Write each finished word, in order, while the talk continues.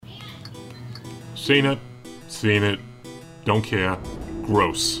Seen it. Seen it. Don't care.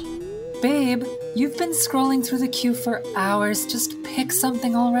 Gross. Babe, you've been scrolling through the queue for hours. Just pick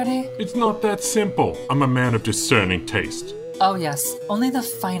something already. It's not that simple. I'm a man of discerning taste. Oh yes, only the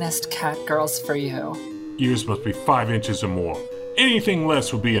finest cat girls for you. Ears must be 5 inches or more. Anything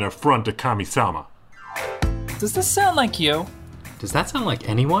less would be an affront to Kami-sama. Does this sound like you? Does that sound like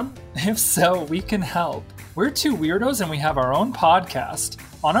anyone? If so, we can help. We're two weirdos and we have our own podcast.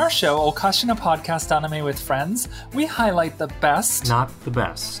 On our show, Okashina Podcast Anime with Friends, we highlight the best. Not the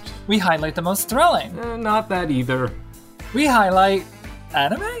best. We highlight the most thrilling. Not that either. We highlight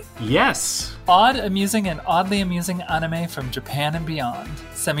anime? Yes. Odd, amusing, and oddly amusing anime from Japan and beyond.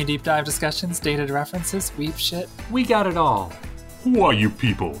 Semi-deep dive discussions, dated references, weep shit. We got it all. Who are you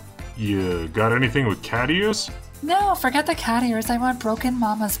people? You got anything with cat ears? No, forget the cat ears. I want broken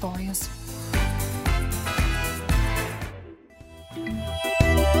mama's boys.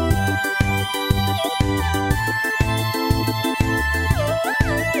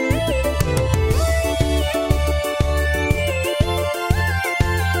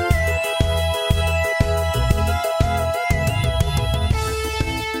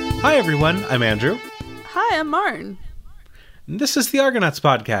 Hi everyone, I'm Andrew. Hi, I'm Marn. And this is the Argonauts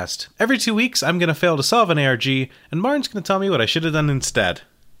podcast. Every 2 weeks, I'm going to fail to solve an ARG, and Marn's going to tell me what I should have done instead.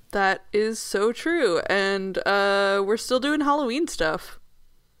 That is so true, and we're still doing Halloween stuff.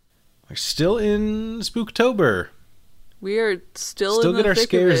 We're still in Spooktober. We are still in Still the get our thick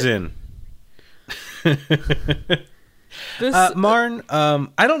scares of it. in. Marn,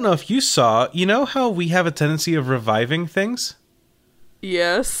 I don't know if you saw, you know how we have a tendency of reviving things?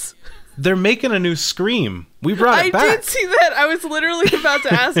 Yes. They're making a new Scream. We brought it back. I did see that. I was literally about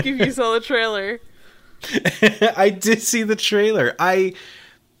to ask if you saw the trailer. I did see the trailer. I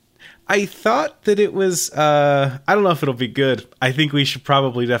thought that it was, I don't know if it'll be good. I think we should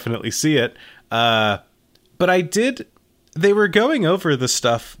probably definitely see it. But they were going over the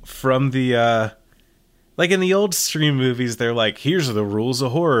stuff from the, like in the old Scream movies, they're like, here's the rules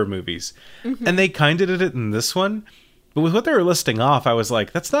of horror movies. Mm-hmm. And they kind of did it in this one. But with what they were listing off, I was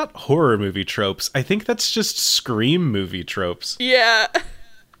like, that's not horror movie tropes. I think that's just Scream movie tropes. Yeah.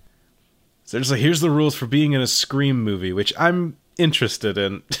 So they're just like, here's the rules for being in a Scream movie, which I'm interested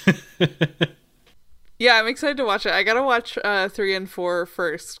in. Yeah, I'm excited to watch it. I gotta watch 3 and 4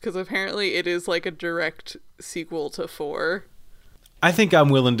 first, because apparently it is like a direct sequel to 4. I think I'm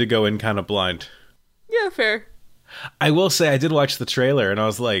willing to go in kind of blind. Yeah, fair. I will say I did watch the trailer, and I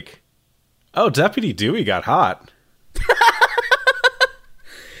was like, oh, Deputy Dewey got hot.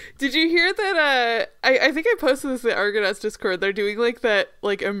 Did you hear that, I think I posted this in the Argonauts Discord, they're doing, like, that,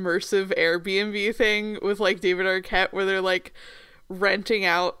 like, immersive Airbnb thing with, like, David Arquette, where they're, like, renting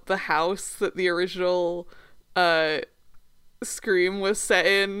out the house that the original, Scream was set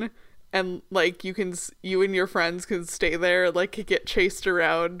in, and, like, you and your friends can stay there, like, get chased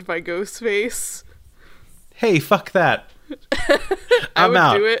around by Ghostface. Hey, fuck that. I would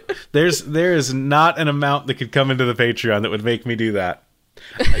out. do it. There is not an amount that could come into the Patreon that would make me do that.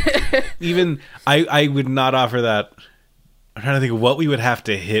 Even I would not offer that. I'm trying to think of what we would have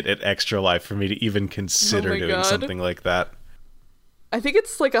to hit at Extra Life for me to even consider doing something like that. I think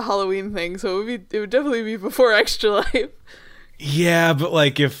it's like a Halloween thing, so it would definitely be before Extra Life. Yeah, but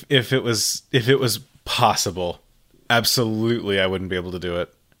like if it was possible, absolutely I wouldn't be able to do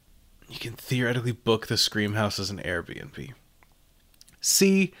it. You can theoretically book the Scream house as an Airbnb.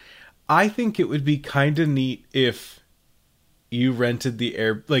 See, I think it would be kind of neat if you rented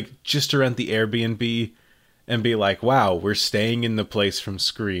just to rent the Airbnb and be like, wow, we're staying in the place from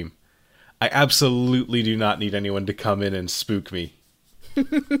Scream. I absolutely do not need anyone to come in and spook me.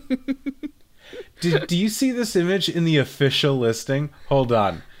 Do you see this image in the official listing? Hold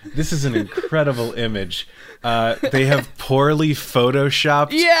on. This is an incredible image. They have poorly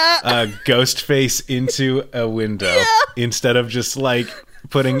photoshopped Ghostface into a window instead of just like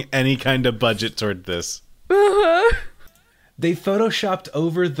putting any kind of budget toward this. Uh-huh. They photoshopped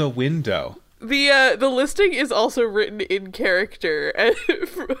over the window. The listing is also written in character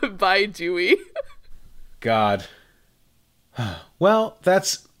by Dewey. God. Well,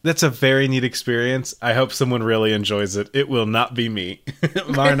 that's a very neat experience. I hope someone really enjoys it. It will not be me.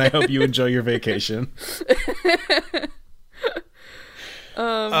 Marn, I hope you enjoy your vacation.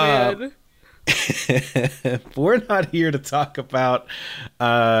 Oh, man. We're not here to talk about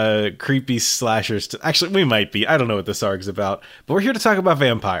creepy slashers. Actually, we might be. I don't know what this arc's about. But we're here to talk about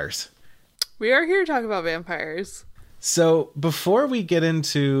vampires. We are here to talk about vampires. So, before we get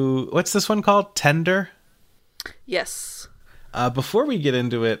into... What's this one called? Tender? Yes. Before we get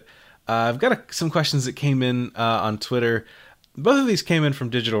into it, I've got some questions that came in on Twitter. Both of these came in from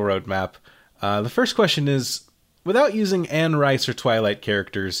Digital Roadmap. The first question is, without using Anne Rice or Twilight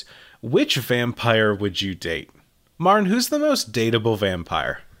characters, which vampire would you date? Marn, who's the most dateable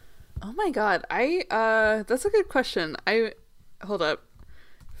vampire? Oh my god, that's a good question. Hold up.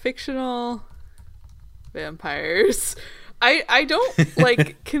 Fictional vampires. I don't,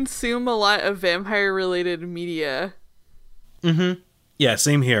 like, consume a lot of vampire-related media. Mm-hmm. Yeah,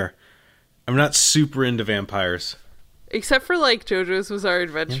 same here. I'm not super into vampires. Except for, like, JoJo's Bizarre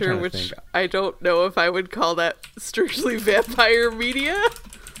Adventure, which I don't know if I would call that strictly vampire media.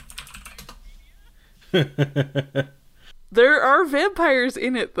 There are vampires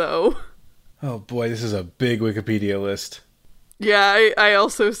in it, though. Oh boy, this is a big Wikipedia list. Yeah, I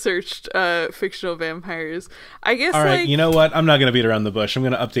also searched fictional vampires. I guess, all right, like... you know what? I'm not going to beat around the bush. I'm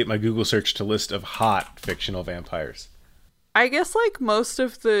going to update my Google search to list of hot fictional vampires. I guess, like, most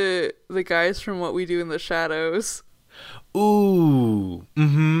of the guys from What We Do in the Shadows. Ooh.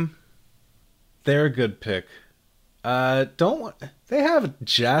 Mm-hmm. They're a good pick. They have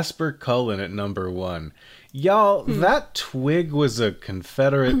Jasper Cullen at number 1. Y'all, that Twig was a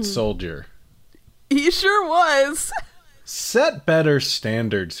Confederate soldier. He sure was. Set better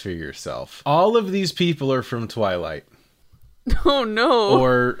standards for yourself. All of these people are from Twilight. Oh no.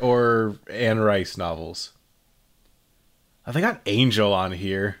 Or Anne Rice novels. Oh, they got Angel on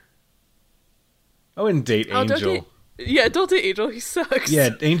here. I wouldn't date Angel. Don't date Angel. He sucks. Yeah,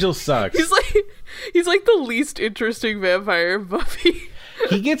 Angel sucks. He's like the least interesting vampire in Buffy.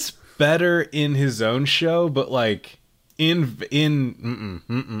 He gets better in his own show, but like And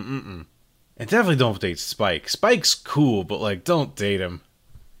definitely don't date Spike. Spike's cool, but like don't date him.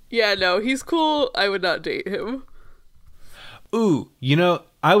 Yeah, no, he's cool. I would not date him. Ooh, you know,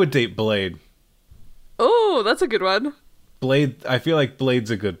 I would date Blade. Oh, that's a good one. Blade, I feel like Blade's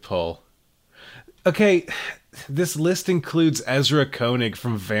a good pull. Okay, this list includes Ezra Koenig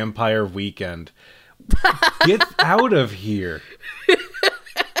from Vampire Weekend. Get out of here.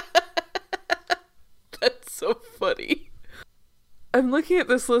 That's so funny. I'm looking at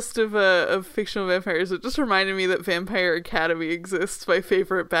this list of fictional vampires. It just reminded me that Vampire Academy exists, my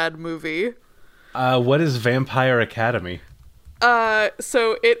favorite bad movie. What is Vampire Academy?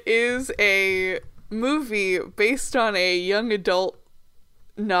 So it is a movie based on a young adult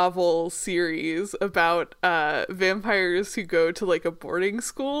novel series about vampires who go to like a boarding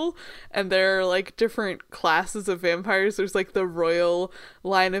school, and there are like different classes of vampires. There's like the royal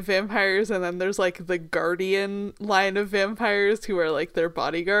line of vampires, and then there's like the guardian line of vampires who are like their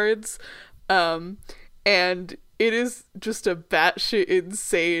bodyguards, and it is just a batshit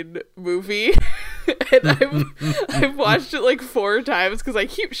insane movie. And I've watched it like 4 times because I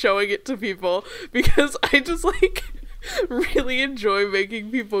keep showing it to people because I just like really enjoy making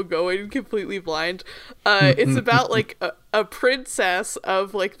people go in completely blind. It's about like a princess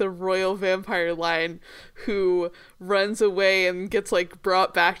of like the royal vampire line who runs away and gets like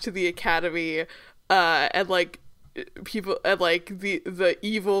brought back to the academy, and like people and like the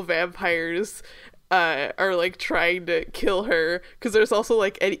evil vampires are like trying to kill her, because there's also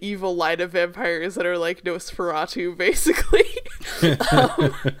like an evil line of vampires that are like Nosferatu basically.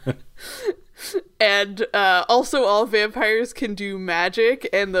 And also all vampires can do magic,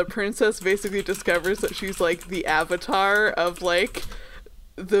 and the princess basically discovers that she's like the avatar of like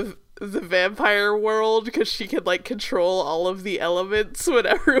the vampire world, because she can like control all of the elements when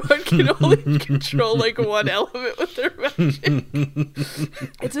everyone can only control like one element with their magic.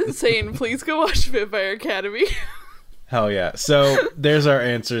 It's insane. Please go watch Vampire Academy. Hell yeah. So there's our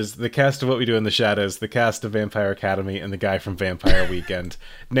answers. The cast of What We Do in the Shadows, the cast of Vampire Academy, and the guy from Vampire Weekend.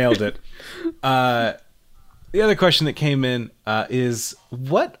 Nailed it. The other question that came in is,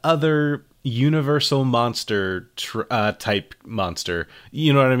 what other universal monster type monster,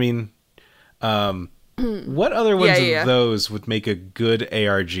 you know what I mean? What other ones of those would make a good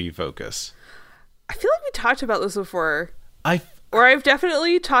ARG focus? I feel like we talked about this before. Or I've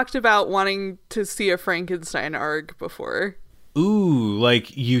definitely talked about wanting to see a Frankenstein ARG before. Ooh,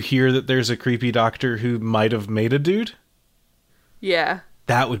 like you hear that there's a creepy doctor who might have made a dude? Yeah.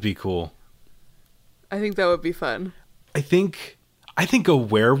 That would be cool. I think that would be fun. I think a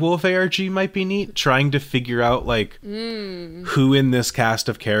werewolf ARG might be neat, trying to figure out like who in this cast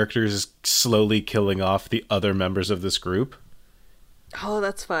of characters is slowly killing off the other members of this group. Oh,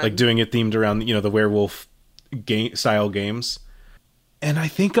 that's fun. Like doing it themed around, you know, the werewolf style games. And I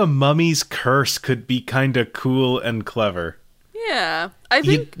think a Mummy's Curse could be kind of cool and clever. Yeah. I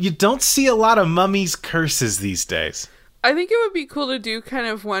think you don't see a lot of Mummy's Curses these days. I think it would be cool to do kind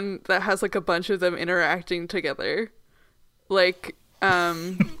of one that has like a bunch of them interacting together. Like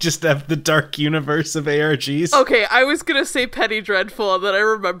Just have the dark universe of ARGs. Okay, I was gonna say Penny Dreadful, and then I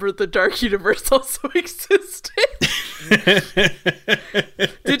remembered the dark universe also existed.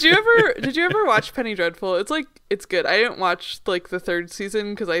 Did you ever watch Penny Dreadful? It's good. I didn't watch like the third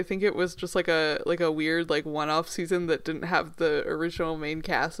season because I think it was just like a weird like one-off season that didn't have the original main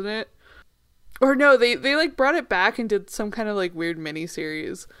cast in it. Or no, they like brought it back and did some kind of like weird mini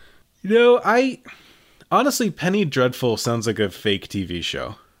series. Honestly, Penny Dreadful sounds like a fake TV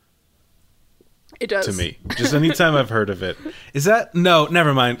show. It does. To me. Just anytime I've heard of it. Is that... No,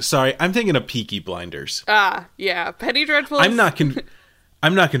 never mind. Sorry, I'm thinking of Peaky Blinders. Ah, yeah. Penny Dreadful I'm not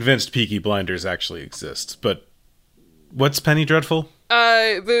convinced Peaky Blinders actually exists, but what's Penny Dreadful?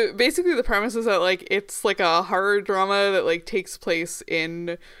 Basically the premise is that like it's like a horror drama that like takes place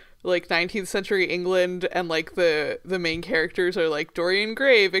in like 19th century England, and like the main characters are like Dorian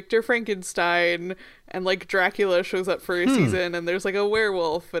Gray, Victor Frankenstein, and like Dracula shows up for a season, and there's like a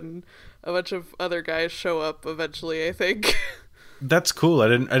werewolf, and a bunch of other guys show up eventually, I think. That's cool. I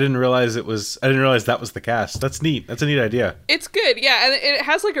didn't realize that was the cast. That's neat. That's a neat idea. It's good, yeah, and it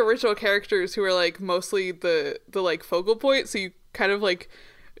has like original characters who are like mostly the like focal point, so you kind of like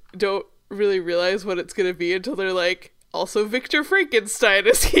don't really realize what it's gonna be until they're like, also Victor Frankenstein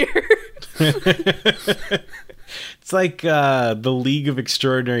is here. It's like the League of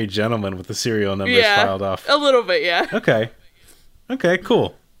Extraordinary Gentlemen with the serial numbers filed off. A little bit, yeah. Okay,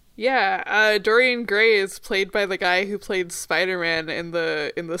 cool. Yeah, Dorian Gray is played by the guy who played Spider-Man in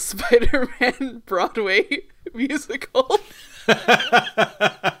the Spider-Man Broadway musical.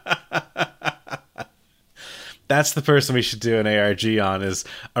 That's the person we should do an ARG on, is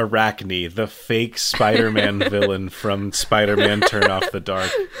Arachne, the fake Spider-Man villain from Spider-Man Turn Off the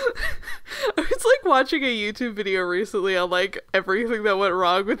Dark. I was like watching a YouTube video recently on like everything that went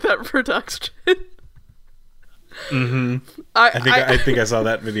wrong with that production. Mm-hmm. I think I saw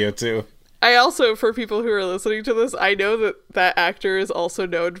that video too. I also, for people who are listening to this, I know that actor is also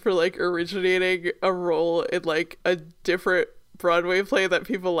known for like originating a role in like a different Broadway play that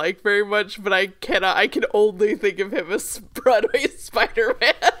people like very much, but I can only think of him as Broadway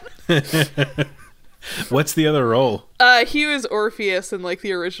Spider-Man. What's the other role? He was Orpheus in like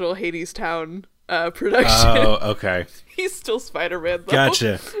the original Hadestown production. Oh, okay. He's still Spider-Man though.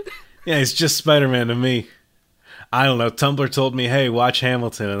 Gotcha. Yeah, he's just Spider-Man to me. I don't know. Tumblr told me, hey, watch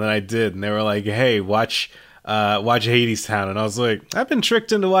Hamilton, and then I did, and they were like, hey, watch Hadestown, and I was like, I've been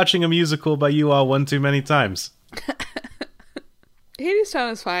tricked into watching a musical by you all one too many times.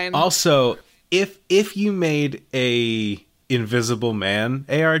 Hadestown is fine. Also, if you made a Invisible Man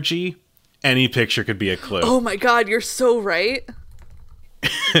ARG, any picture could be a clue. Oh my god, you're so right.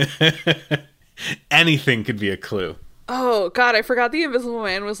 Anything could be a clue. Oh god, I forgot the Invisible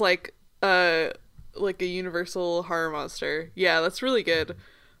Man was like a universal horror monster. Yeah, that's really good.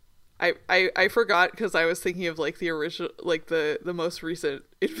 I forgot because I was thinking of like the original, like the most recent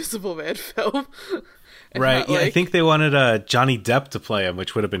Invisible Man film. Right. Yeah, I think they wanted Johnny Depp to play him,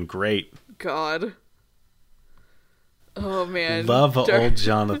 which would have been great. God. Oh man. Love old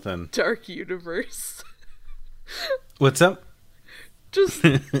Jonathan. Dark universe. What's up? Just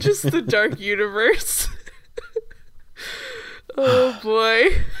the dark universe. Oh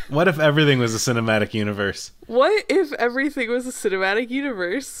boy. What if everything was a cinematic universe? What if everything was a cinematic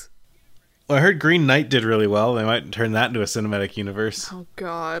universe? Well, I heard Green Knight did really well. They might turn that into a cinematic universe. Oh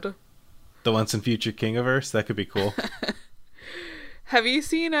god. The Once and Future Kingiverse? That could be cool. Have you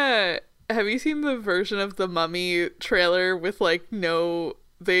seen the version of the Mummy trailer with like no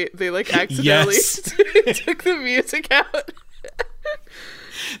they like accidentally took the music out?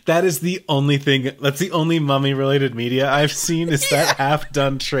 That is the only thing. That's the only Mummy related media I've seen is that half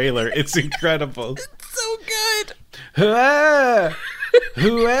done trailer. It's incredible. It's so good. Hooah!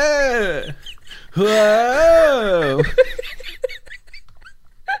 Hooah! Whoa!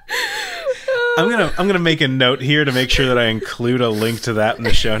 I'm gonna make a note here to make sure that I include a link to that in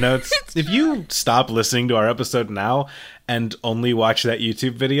the show notes. If you stop listening to our episode now and only watch that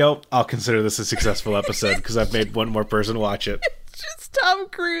YouTube video, I'll consider this a successful episode because I've made one more person watch it. It's just Tom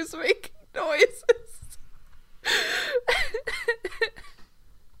Cruise making noises.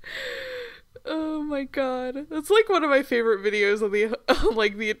 Oh my god, that's like one of my favorite videos on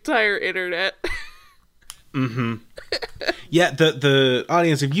like the entire internet. Mm-hmm. Yeah, the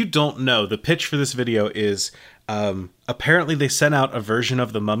audience, if you don't know, the pitch for this video is apparently they sent out a version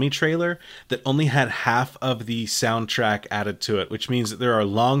of the Mummy trailer that only had half of the soundtrack added to it, which means that there are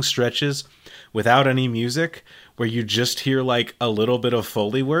long stretches without any music where you just hear like a little bit of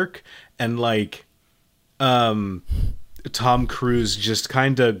Foley work and like Tom Cruise just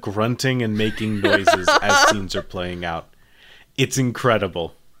kind of grunting and making noises as scenes are playing out. It's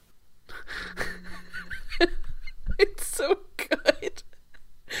incredible. It's so good.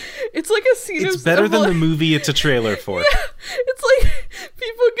 It's like a scene It's of better than the like- movie it's a trailer for. It's like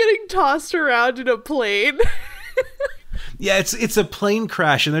people getting tossed around in a plane. Yeah, it's a plane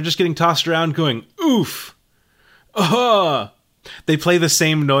crash, and they're just getting tossed around going, oof. They play the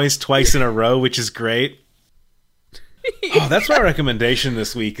same noise twice in a row, which is great. Oh, that's my recommendation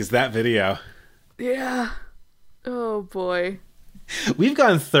this week, is that video. Yeah. Oh boy. We've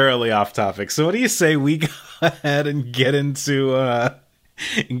gone thoroughly off topic, so what do you say we go ahead and get into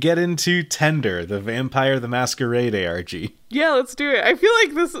Tender, the Vampire the Masquerade ARG? Yeah, let's do it. I feel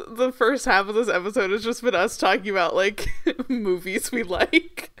like the first half of this episode has just been us talking about like movies we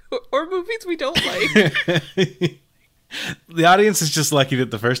like or movies we don't like. The audience is just lucky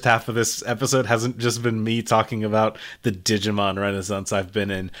that the first half of this episode hasn't just been me talking about the Digimon renaissance I've been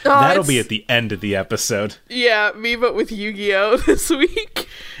in. That'll be at the end of the episode. Yeah, me but with Yu-Gi-Oh! This week.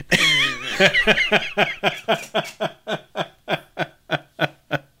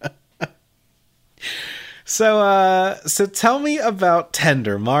 So tell me about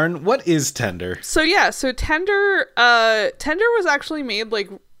Tender, Marn. What is Tender? So Tender was actually made like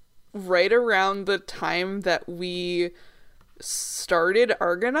right around the time that we started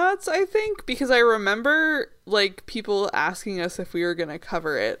Argonauts, I think, because I remember like people asking us if we were going to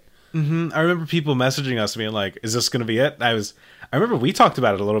cover it. I remember people messaging us being like, is this going to be it? I remember we talked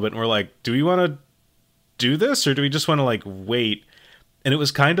about it a little bit and we're like, do we want to do this or do we just want to like wait? And it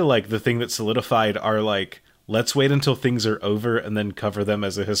was kind of like the thing that solidified our like, let's wait until things are over and then cover them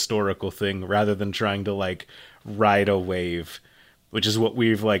as a historical thing rather than trying to like ride a wave, which is what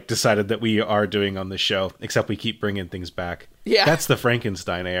we've like decided that we are doing on the show, except we keep bringing things back. Yeah. That's the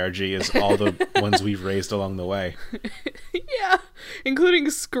Frankenstein ARG, is all the ones we've raised along the way. Yeah, including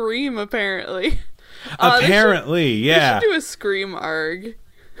Scream, apparently. Apparently, yeah. We should do a Scream ARG.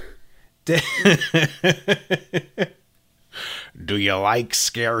 Do you like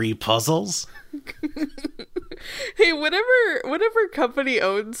scary puzzles? Hey, whatever company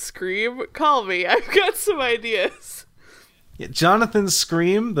owns Scream, call me. I've got some ideas. Yeah, Jonathan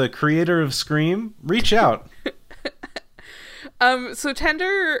Scream, the creator of Scream, reach out. So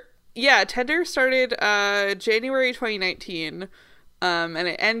Tender started January 2019, and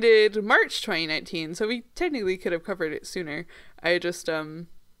it ended March 2019. So we technically could have covered it sooner. I just kind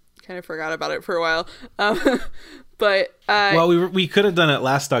of forgot about it for a while. But well, we could have done it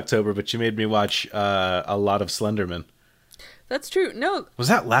last October, but you made me watch a lot of Slenderman. That's true. No, was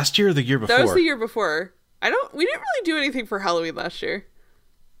that last year or the year before? That was the year before. We didn't really do anything for Halloween last year.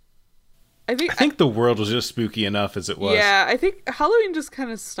 I think the world was just spooky enough as it was. Yeah, I think Halloween just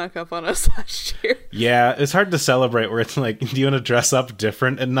kind of snuck up on us last year. Yeah, it's hard to celebrate where it's like, do you want to dress up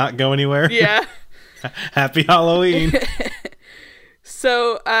different and not go anywhere? Yeah. Happy Halloween.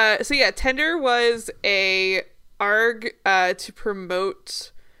 So Tender was a ARG to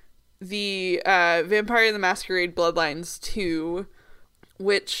promote the Vampire the Masquerade Bloodlines 2,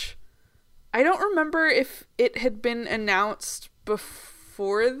 which I don't remember if it had been announced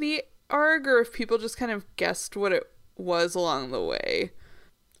before the ARG or if people just kind of guessed what it was along the way.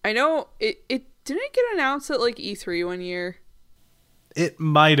 I know it didn't get announced at like E3 one year. It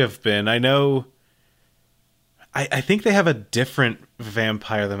might have been. I know. I think they have a different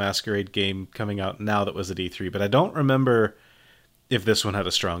Vampire the Masquerade game coming out now that was at E3, but I don't remember if this one had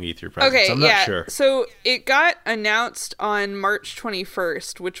a strong E3 presence. Okay, I'm not sure. So it got announced on March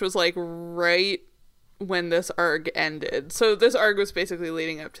 21st, which was like right when this ARG ended. So this ARG was basically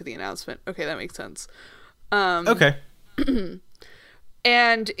leading up to the announcement. Okay, that makes sense. Okay.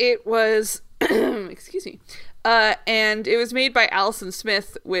 And it was excuse me. And it was made by Allison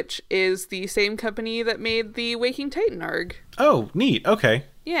Smith, which is the same company that made the Waking Titan ARG. Oh, neat. Okay.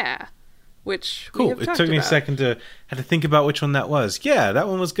 Yeah. Which cool. We have it took me a second to think about which one that was. Yeah, that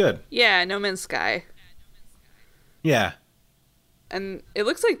one was good. Yeah, No Man's Sky. Yeah. And it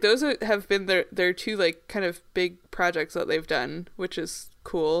looks like those have been their two like kind of big projects that they've done, which is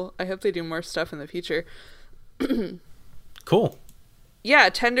cool. I hope they do more stuff in the future. Cool. Yeah,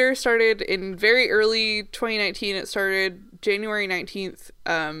 Tender started in very early 2019. It started January 19th,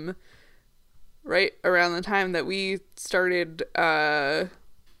 right around the time that we started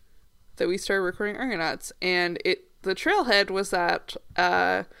recording Argonauts. And the trailhead was that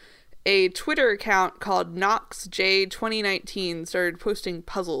a Twitter account called NoxJ2019 started posting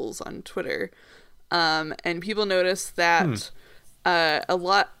puzzles on Twitter. And people noticed that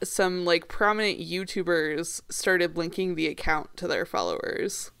some like prominent YouTubers started linking the account to their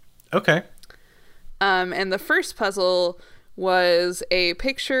followers. Okay. And the first puzzle was a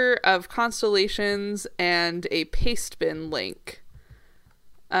picture of constellations and a pastebin link.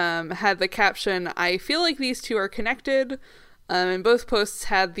 Had the caption, "I feel like these two are connected," and both posts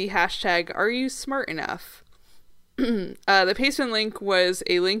had the hashtag, "Are you smart enough?" The pastebin link was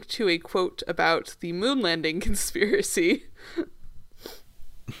a link to a quote about the moon landing conspiracy.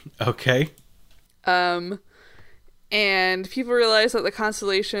 Okay. And people realized that the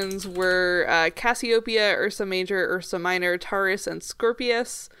constellations were Cassiopeia, Ursa Major, Ursa Minor, Taurus, and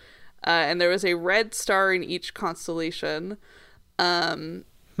Scorpius. And there was a red star in each constellation. And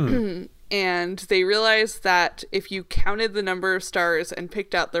they realized that if you counted the number of stars and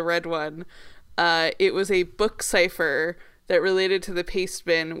picked out the red one, it was a book cipher that related to the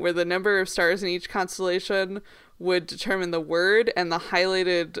pastebin, where the number of stars in each constellation would determine the word, and the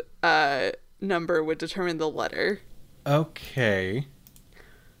highlighted number would determine the letter. Okay.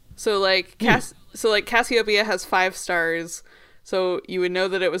 So like Cassiopeia has 5 stars, so you would know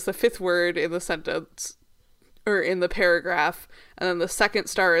that it was the 5th word in the sentence or in the paragraph, and then the 2nd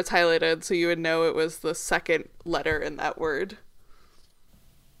star is highlighted, so you would know it was the 2nd letter in that word.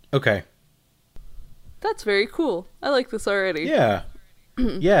 Okay. That's very cool. I like this already. Yeah.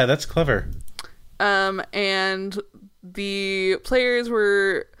 Yeah, that's clever. And the players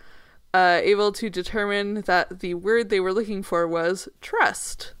were able to determine that the word they were looking for was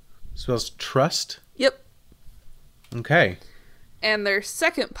trust. Spells trust? Yep. Okay. And their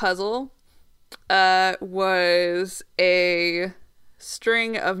second puzzle was a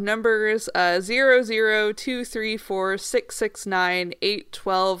string of numbers 0, 0, 2, 3, 4, 6, 6, 9, 8,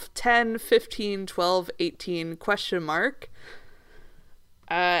 12, 10, 15, 12, 18, question mark.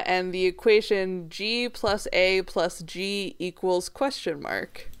 And the equation G plus A plus G equals question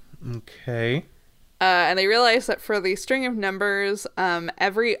mark. Okay. And they realized that for the string of numbers,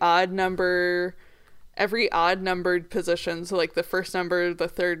 every odd numbered position, so like the first number, the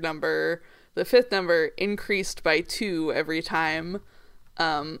third number, the fifth number, increased by 2 every time.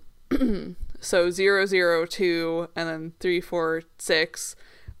 So 0, 0, 2, and then 3, 4, 6.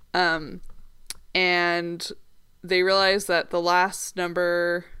 And they realized that the last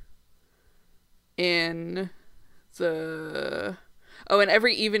number in the... Oh, and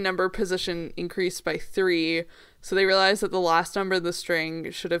every even number position increased by 3. So they realized that the last number of the string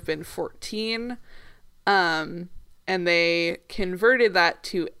should have been 14. And they converted that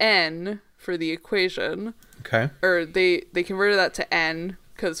to n for the equation. Okay. Or they converted that to n,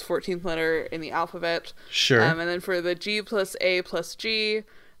 because 14th letter in the alphabet. Sure. And then for the G plus A plus G,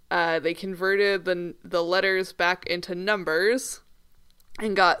 they converted the letters back into numbers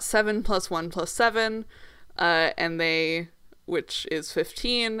and got 7 plus 1 plus 7, which is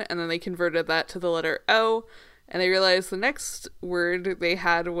 15, and then they converted that to the letter O, and they realized the next word they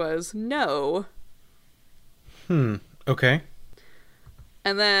had was no. Okay.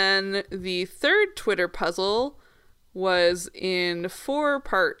 And then the third Twitter puzzle was in 4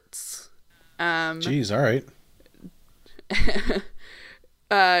 parts. Jeez, all right.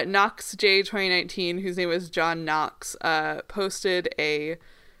 Knox J 2019, whose name was John Knox, posted a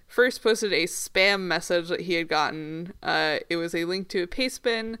spam message that he had gotten. It was a link to a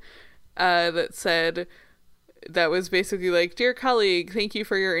pastebin that was basically like, "Dear colleague, thank you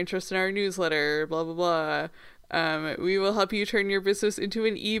for your interest in our newsletter, blah, blah, blah. We will help you turn your business into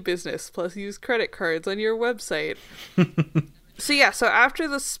an e-business, plus use credit cards on your website." So after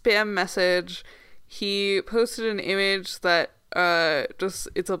the spam message, he posted an image that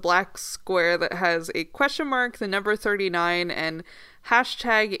it's a black square that has a question mark, the number 39, and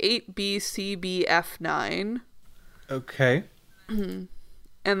hashtag 8BCBF9. Okay. And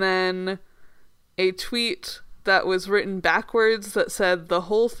then a tweet that was written backwards that said, "The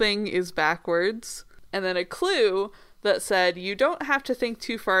whole thing is backwards." And then a clue that said, "You don't have to think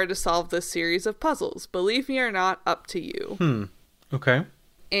too far to solve this series of puzzles. Believe me or not, up to you." Okay.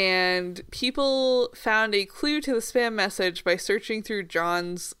 And people found a clue to the spam message by searching through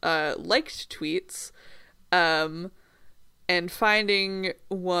John's liked tweets, and finding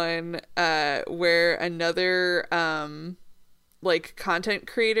one where another content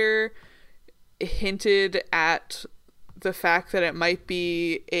creator hinted at the fact that it might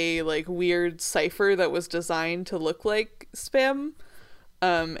be a weird cipher that was designed to look like spam.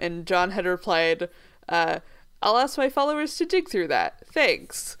 And John had replied, "I'll ask my followers to dig through that.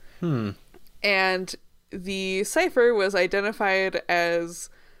 Thanks." And the cipher was identified as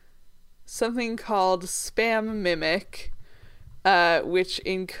something called Spam Mimic, which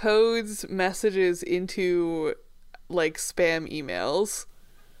encodes messages into spam emails.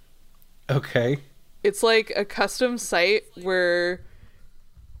 Okay. It's like a custom site where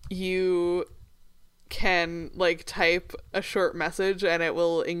you can like type a short message and it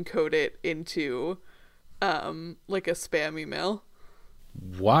will encode it into like a spam email.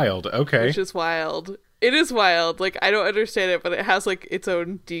 Wild. Okay. Which is wild. It is wild. Like, I don't understand it, but it has like its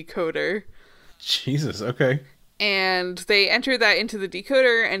own decoder. Jesus. Okay. And they enter that into the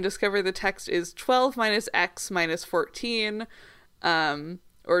decoder and discover the text is 12 minus x minus 14, or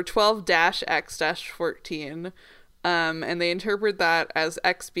 12-x-14. And they interpret that as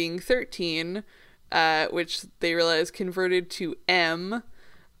x being 13, which they realize converted to M,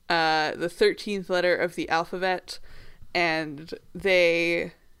 the 13th letter of the alphabet. And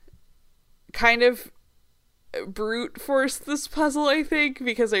they kind of brute force this puzzle, I think,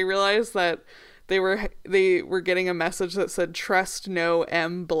 because they realized that they were getting a message that said trust no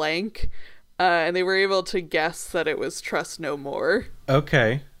M blank, and they were able to guess that it was trust no more.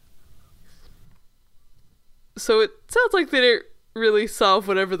 Okay. So it sounds like they didn't really solve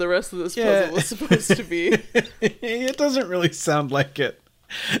whatever the rest of this puzzle was supposed to be. It doesn't really sound like it.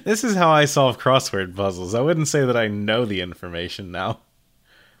 This is how I solve crossword puzzles. I wouldn't say that I know the information now.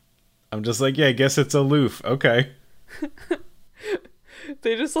 I'm just like, yeah, I guess it's aloof. Okay.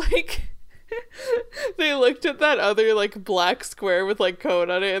 They just like they looked at that other like black square with like code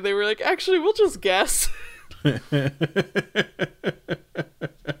on it and they were like, actually, we'll just guess.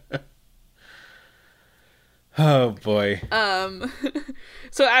 Oh boy.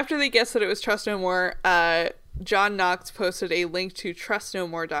 So after they guessed that it was Trust No More, John Knox posted a link to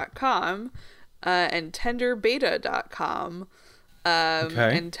trustnomore.com and tenderbeta.com.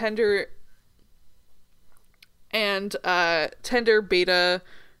 Okay. And Tender Beta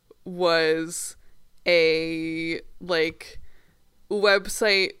was a like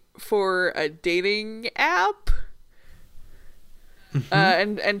website for a dating app.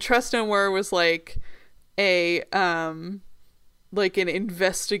 And Trust No More was like a like an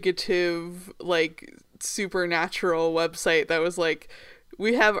investigative, like supernatural website that was like,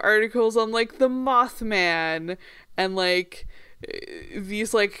 we have articles on like the Mothman and like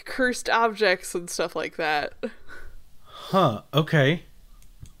these like cursed objects and stuff like that. Huh, okay.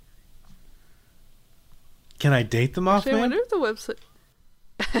 Can I date the Mothman? Actually, I wonder if the website...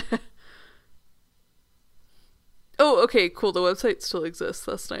 Oh, okay, cool. The website still exists.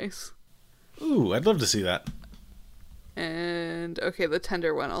 That's nice. Ooh, I'd love to see that. And, okay, the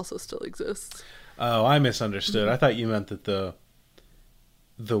Tender one also still exists. Oh, I misunderstood. I thought you meant that the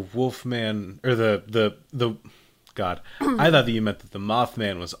Wolfman, or the God. I thought that you meant that the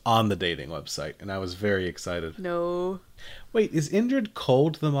Mothman was on the dating website, and I was very excited. No. Wait, is Indrid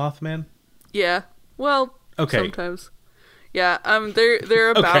Cold the Mothman? Yeah. Well, okay. Sometimes. Yeah,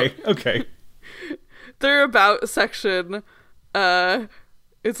 they're about... Okay. Their about section,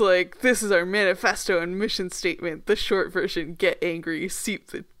 it's like, this is our manifesto and mission statement. The short version, get angry,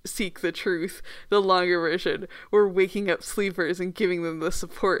 seek the truth. The longer version, we're waking up sleepers and giving them the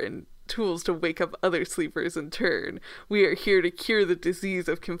support and tools to wake up other sleepers in turn. We are here to cure the disease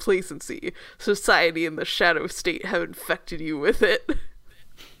of complacency. Society and the shadow state have infected you with it.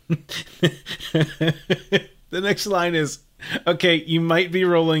 The next line is, okay, you might be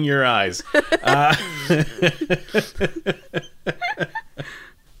rolling your eyes.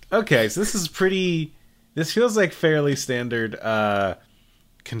 Okay, so this feels like fairly standard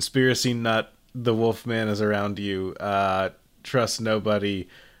conspiracy nut, the Wolfman is around you, trust nobody,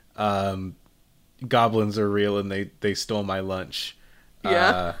 goblins are real and they stole my lunch.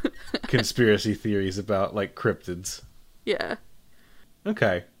 Yeah. Conspiracy theories about, like, cryptids. Yeah.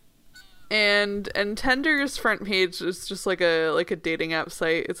 Okay. And Tender's front page is just like a dating app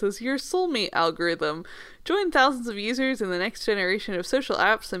site. It says, your soulmate algorithm. Join thousands of users in the next generation of social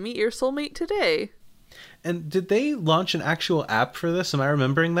apps and meet your soulmate today. And did they launch an actual app for this? Am I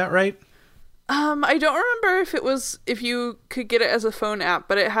remembering that right? I don't remember if you could get it as a phone app,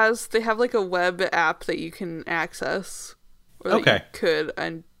 but they have like a web app that you can access. Or that Okay. You could.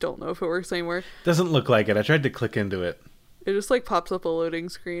 I don't know if it works anymore. Doesn't look like it. I tried to click into it. It just like pops up a loading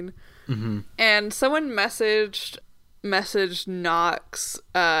screen. Mm-hmm. And someone messaged Knox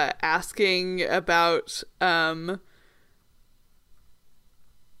asking about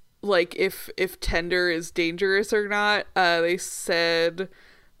like if Tender is dangerous or not. They said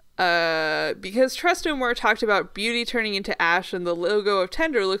because Trust No More talked about beauty turning into ash and the logo of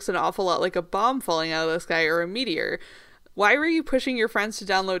Tender looks an awful lot like a bomb falling out of the sky or a meteor. Why were you pushing your friends to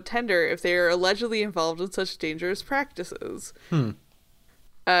download Tender if they are allegedly involved in such dangerous practices?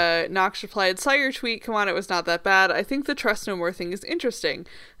 Knox replied, "Saw your tweet. Come on, it was not that bad. I think the Trust No More thing is interesting.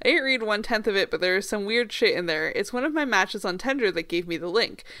 I didn't read 1/10 of it, but there is some weird shit in there. It's one of my matches on Tinder that gave me the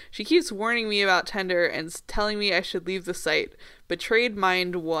link. She keeps warning me about Tinder and telling me I should leave the site. Betrayed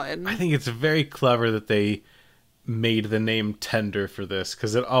Mind 1. I think it's very clever that they made the name Tender for this,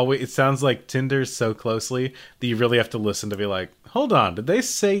 because it sounds like Tinder so closely that you really have to listen to be like, hold on, did they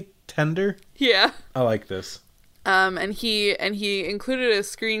say Tender? Yeah. I like this. And he included a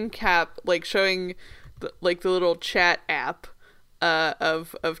screen cap, like showing the little chat app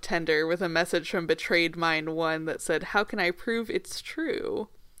of Tinder with a message from Betrayed Mind 1 that said, "How can I prove it's true?"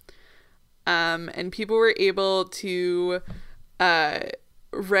 And people were able to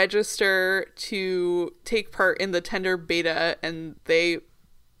register to take part in the Tinder beta, and they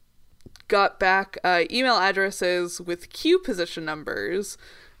got back email addresses with queue position numbers,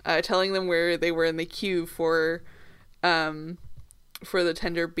 telling them where they were in the queue for the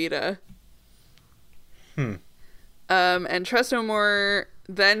Tinder beta. And Trust No More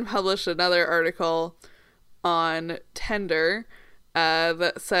then published another article on Tinder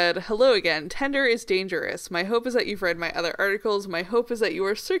that said, "Hello again. Tinder is dangerous. My hope is that you've read my other articles. My hope is that you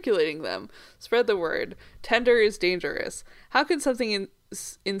are circulating them. Spread the word. Tinder is dangerous. How can something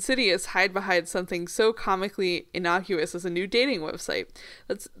insidious hide behind something so comically innocuous as a new dating website?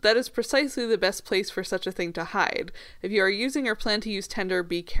 That is precisely the best place for such a thing to hide. If you are using or plan to use Tinder,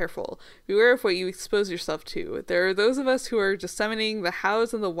 be careful. Beware of what you expose yourself to. There are those of us who are disseminating the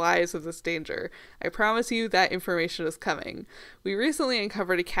hows and the whys of this danger. I promise you that information is coming. We recently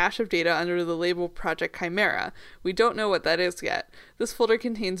uncovered a cache of data under the label Project Chimera. We don't know what that is yet. This folder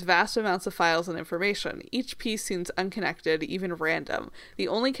contains vast amounts of files and information. Each piece seems unconnected, even random. The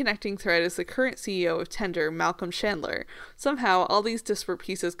only connecting thread is the current CEO of Tinder, Malcolm Chandler. Somehow, all these disparate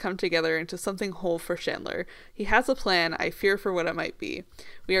pieces come together into something whole for Chandler. He has a plan. I fear for what it might be.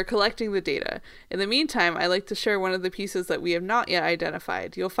 We are collecting the data. In the meantime, I'd like to share one of the pieces that we have not yet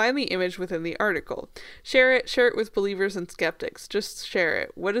identified. You'll find the image within the article. Share it with believers and skeptics. Just share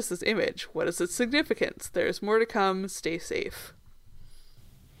it. What is this image? What is its significance? There's more to come. Stay safe."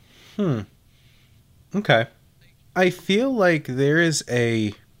 Okay. I feel like there is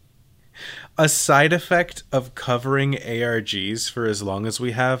a side effect of covering ARGs for as long as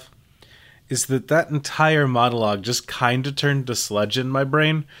we have, is that entire monologue just kind of turned to sludge in my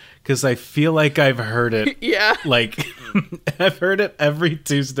brain, because I feel like I've heard it. Yeah. Like, I've heard it every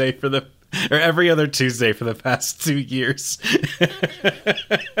Tuesday every other Tuesday for the past 2 years.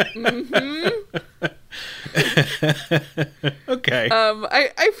 Okay. I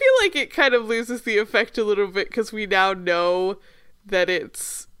feel like it kind of loses the effect a little bit because we now know that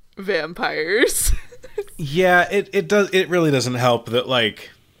it's vampires. Yeah, it does. It really doesn't help that,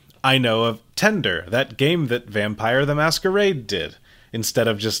 like, I know of Tender, that game that Vampire the Masquerade did, instead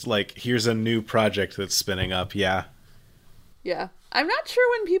of just like, here's a new project that's spinning up. Yeah. Yeah. I'm not sure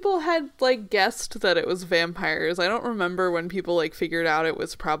when people had, like, guessed that it was vampires. I don't remember when people, like, figured out it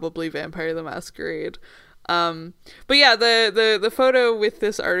was probably Vampire the Masquerade. But yeah, the photo with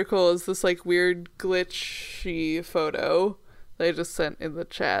this article is this, like, weird glitchy photo that I just sent in the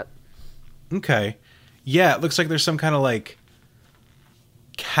chat. Okay. Yeah, it looks like there's some kind of, like,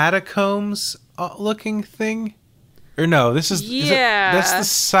 catacombs looking thing. Or no, this is... that's the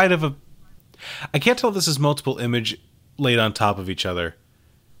side of a... I can't tell if this is multiple image laid on top of each other,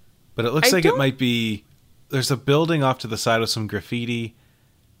 but it looks like it might be, there's a building off to the side with some graffiti,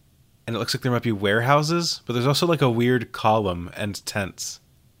 and it looks like there might be warehouses, but there's also like a weird column and tents.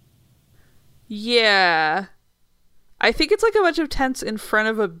 Yeah, I think it's like a bunch of tents in front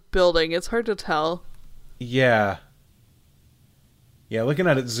of a building. It's hard to tell. Yeah, looking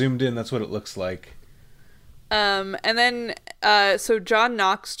at it zoomed in, that's what it looks like. And then, so John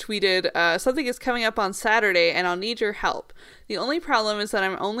Knox tweeted, "Something is coming up on Saturday, and I'll need your help. The only problem is that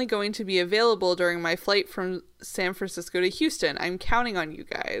I'm only going to be available during my flight from San Francisco to Houston. I'm counting on you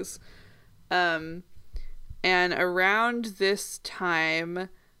guys." And around this time,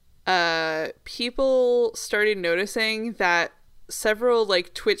 people started noticing that several,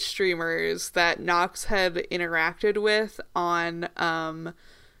 like, Twitch streamers that Knox had interacted with on,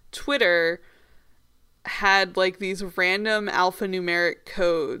 Twitter had, like, these random alphanumeric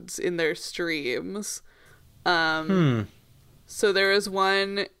codes in their streams. So there was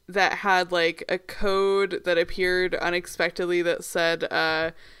one that had, like, a code that appeared unexpectedly that said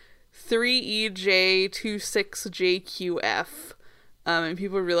 3EJ26JQF, and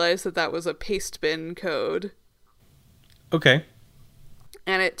people realized that was a pastebin code. Okay.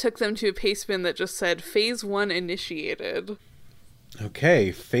 And it took them to a pastebin that just said Phase 1 initiated.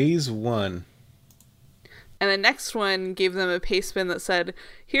 Okay, Phase 1. And the next one gave them a pastebin that said,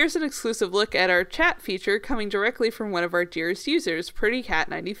 here's an exclusive look at our chat feature coming directly from one of our dearest users,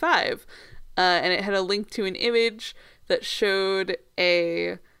 PrettyCat95. And it had a link to an image that showed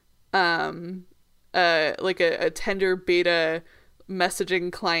a Tinder beta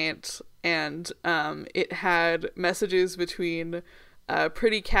messaging client, and it had messages between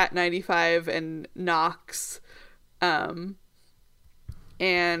PrettyCat95 and Knox.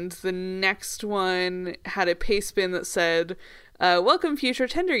 And the next one had a pastebin that said, welcome future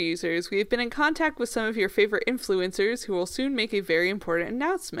Tinder users. We have been in contact with some of your favorite influencers who will soon make a very important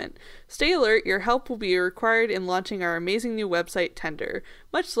announcement. Stay alert, your help will be required in launching our amazing new website, Tinder.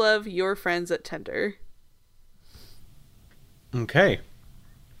 Much love, your friends at Tinder. Okay.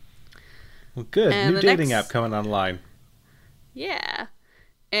 Well, good. And New dating app coming online. Yeah.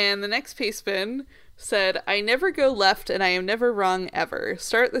 And the next pastebin said, I never go left and I am never wrong ever.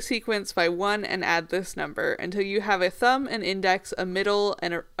 Start the sequence by 1 and add this number until you have a thumb, an index, a middle,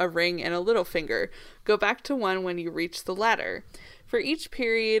 and a ring, and a little finger. Go back to 1 when you reach the ladder. For each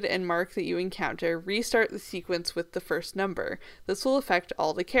period and mark that you encounter, restart the sequence with the first number. This will affect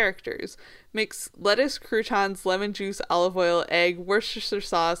all the characters. Mix lettuce, croutons, lemon juice, olive oil, egg, Worcestershire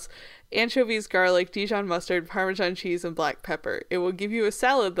sauce, anchovies, garlic, Dijon mustard, Parmesan cheese, and black pepper. It will give you a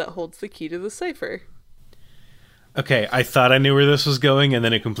salad that holds the key to the cipher. Okay, I thought I knew where this was going, and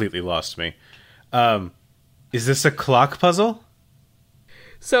then it completely lost me. Is this a clock puzzle?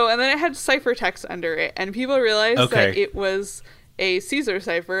 So, and then it had ciphertext under it, and people realized that it was a Caesar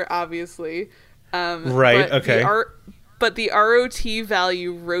cipher, obviously. Right, but okay. But the ROT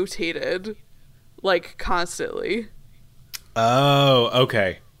value rotated, like, constantly. Oh,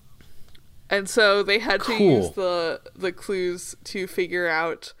 okay. And so they had to use the clues to figure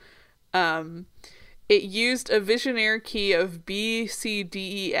out. It used a Visionaire key of B, C,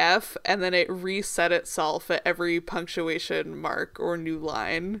 D, E, F, and then it reset itself at every punctuation mark or new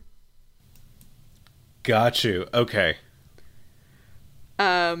line. Got you. Okay.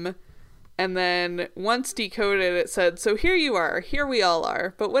 And then once decoded, it said, so here you are, here we all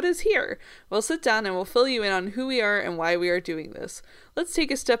are, but what is here? Well, sit down and we'll fill you in on who we are and why we are doing this. Let's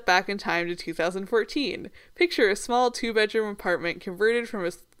take a step back in time to 2014. Picture a small 2-bedroom apartment converted from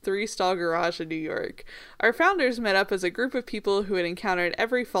a 3-stall garage in New York. Our founders met up as a group of people who had encountered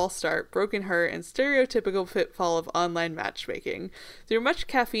every false start, broken heart, and stereotypical pitfall of online matchmaking. Through much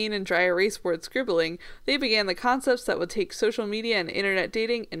caffeine and dry erase board scribbling, they began the concepts that would take social media and internet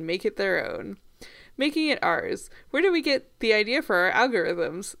dating and make it their own. Making it ours. Where did we get the idea for our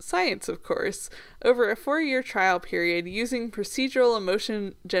algorithms? Science, of course. Over a 4-year trial period, using procedural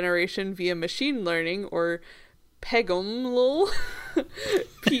emotion generation via machine learning, or PEGML,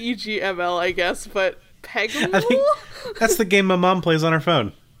 PEGML, I guess, but PEGML? I think that's the game my mom plays on her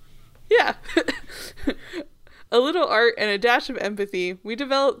phone. Yeah. A little art and a dash of empathy, we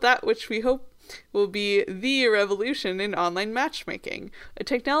developed that which we hope will be the revolution in online matchmaking. A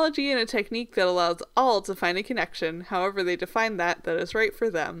technology and a technique that allows all to find a connection, however they define that is right for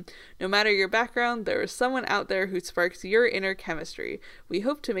them. No matter your background, there is someone out there who sparks your inner chemistry. We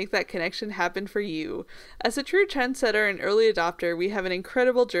hope to make that connection happen for you. As a true trendsetter and early adopter, we have an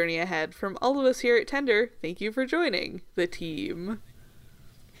incredible journey ahead. From all of us here at Tinder, thank you for joining the team.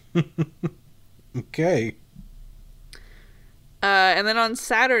 Okay. And then on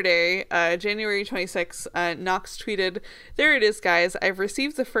Saturday, January 26th, Knox tweeted, there it is, guys. I've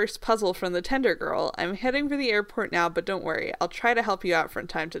received the first puzzle from the Tinder girl. I'm heading for the airport now, but don't worry. I'll try to help you out from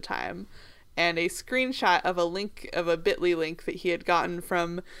time to time. And a screenshot of a link, of a bit.ly link that he had gotten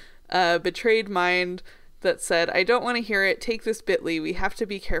from Betrayed Mind that said, I don't want to hear it. Take this bit.ly. We have to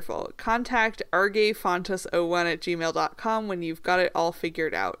be careful. Contact argayfontus01@gmail.com when you've got it all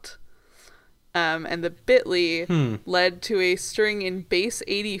figured out. And the bit.ly led to a string in base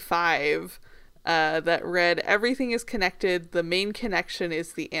 85 that read, everything is connected, the main connection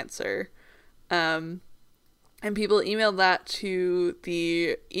is the answer. And people emailed that to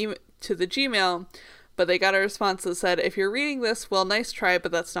the Gmail, but they got a response that said, if you're reading this, well, nice try,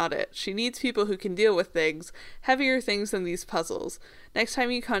 but that's not it. She needs people who can deal with things, heavier things than these puzzles. Next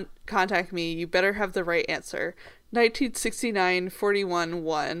time you contact me, you better have the right answer.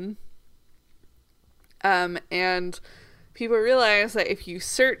 1969-41-1. And people realize that if you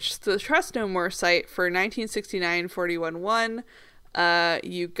search the Trust No More site for 1969-41-1,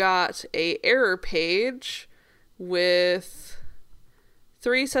 you got a error page with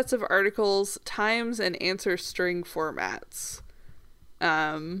 3 sets of articles, times, and answer string formats.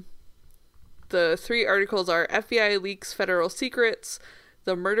 The 3 articles are FBI leaks federal secrets,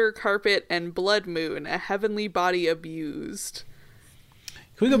 The Murder Carpet, and Blood Moon, a heavenly body abused.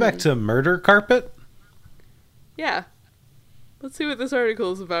 Can we go back to Murder Carpet? Yeah. Let's see what this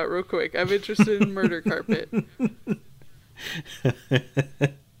article is about real quick. I'm interested in murder carpet.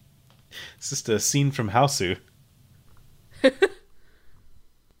 It's just a scene from Hausu.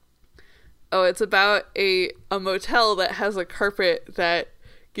 Oh, it's about a motel that has a carpet that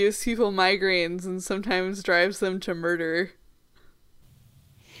gives people migraines and sometimes drives them to murder.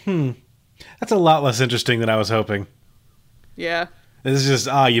 That's a lot less interesting than I was hoping. Yeah. This is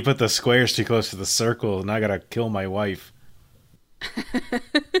just, you put the squares too close to the circle and I gotta kill my wife.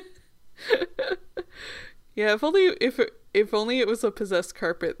 Yeah, if only it was a possessed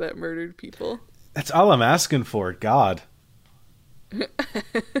carpet that murdered people. That's all I'm asking for, God. I'm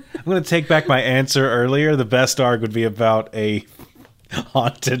going to take back my answer earlier. The best arc would be about a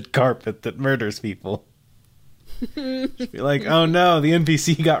haunted carpet that murders people. Just be like, oh no, the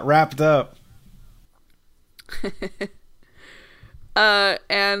NPC got wrapped up.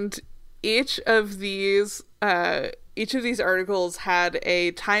 And each of these articles had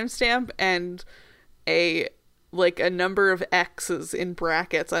a timestamp and a number of X's in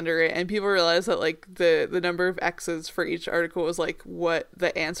brackets under it, and people realized that like the number of X's for each article was like what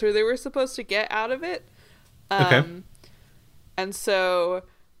the answer they were supposed to get out of it. Okay. And so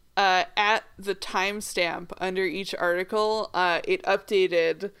at the timestamp under each article, it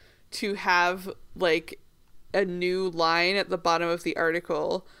updated to have like a new line at the bottom of the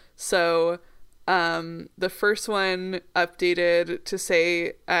article. So the first one updated to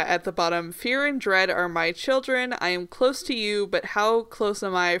say at the bottom, "Fear and dread are my children. I am close to you, but how close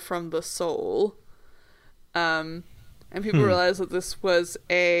am I from the soul?" And people realized that this was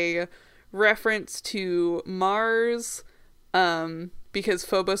a reference to Mars, because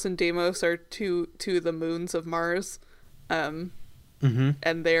Phobos and Deimos are two of the moons of Mars. And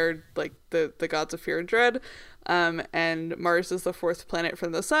they're like the gods of fear and dread. And Mars is the fourth planet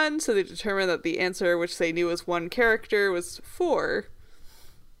from the sun, so they determined that the answer, which they knew was one character, was 4.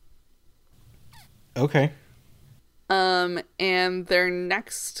 Okay. And their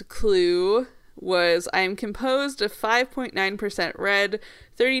next clue was, "I am composed of 5.9% red,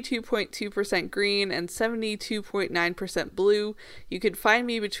 32.2% green, and 72.9% blue. You could find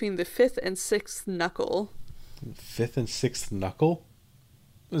me between the 5th and 6th knuckle." 5th and 6th knuckle?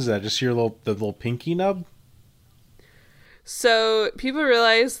 What is that, just the little pinky nub? So people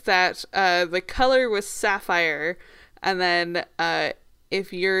realized that the color was sapphire, and then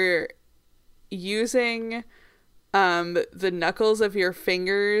if you're using the knuckles of your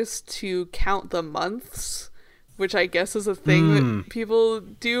fingers to count the months, which I guess is a thing that people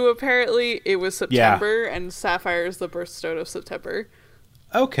do apparently, it was September, and sapphire is the birthstone of September.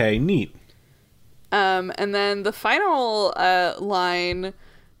 Okay, neat. And then the final line,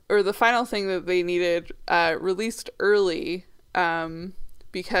 or the final thing that they needed, released early,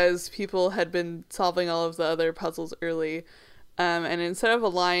 because people had been solving all of the other puzzles early. And instead of a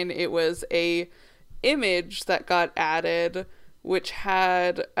line, it was a image that got added, which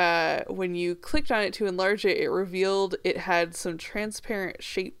had, when you clicked on it to enlarge it, it revealed it had some transparent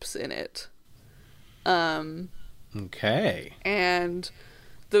shapes in it. Okay. And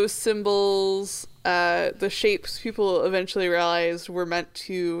those symbols, the shapes, people eventually realized were meant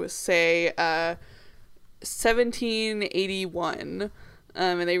to say 1781.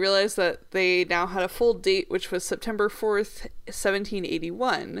 And they realized that they now had a full date, which was September 4th,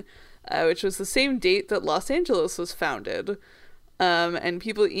 1781, which was the same date that Los Angeles was founded. And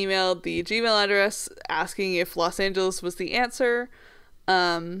people emailed the Gmail address asking if Los Angeles was the answer.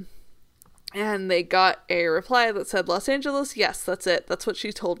 And they got a reply that said, "Los Angeles, yes, that's it. That's what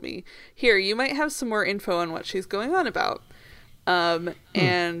she told me. Here, you might have some more info on what she's going on about."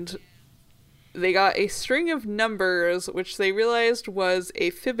 And they got a string of numbers, which they realized was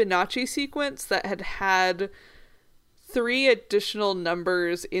a Fibonacci sequence that had 3 additional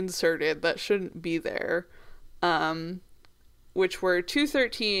numbers inserted that shouldn't be there, which were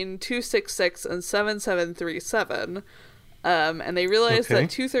 213, 266, and 7737. And they realized that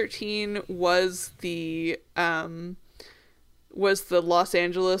 213 was the Los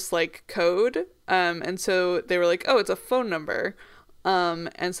Angeles like code. And so they were like, "Oh, it's a phone number."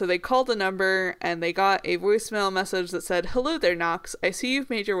 And so they called the number and they got a voicemail message that said, "Hello there, Knox. I see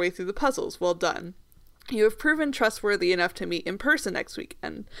you've made your way through the puzzles. Well done. You have proven trustworthy enough to meet in person next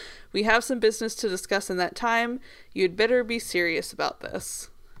weekend. We have some business to discuss in that time. You'd better be serious about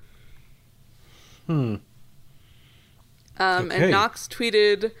this." Okay. And Knox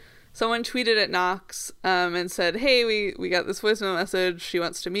someone tweeted at Knox, and said, "Hey, we got this voicemail message. She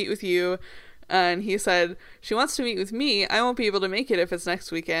wants to meet with you." And he said, "She wants to meet with me. I won't be able to make it if it's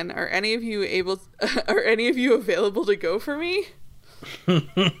next weekend. Are any of you available to go for me?"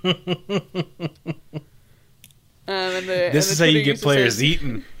 This is how you get players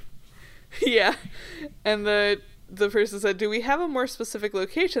eaten. Yeah. And the person said, do we have a more specific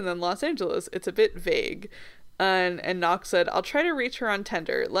location than Los Angeles? It's a bit vague. And Nox said, I'll try to reach her on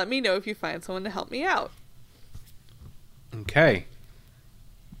Tinder. Let me know if you find someone to help me out. Okay.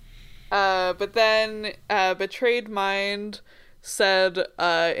 But then Betrayed Mind said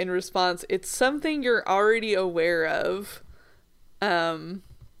in response, it's something you're already aware of,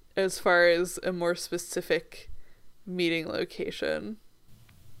 as far as a more specific meeting location.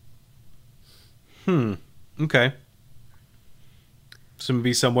 Okay. So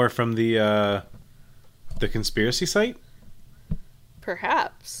maybe somewhere from the conspiracy site?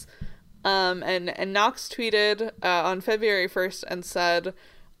 Perhaps. And Nox tweeted on February 1st and said,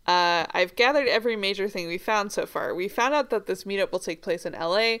 I've gathered every major thing we found so far. We found out that this meetup will take place in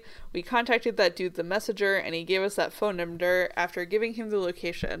LA. We contacted that dude, the messenger, and he gave us that phone number after giving him the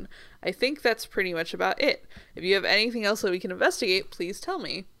location. I think that's pretty much about it. If you have anything else that we can investigate, please tell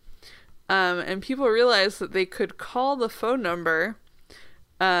me. And people realized that they could call the phone number,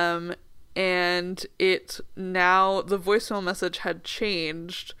 and the voicemail message had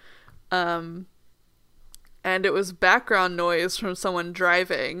changed, and it was background noise from someone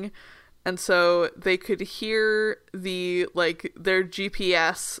driving, and so they could hear their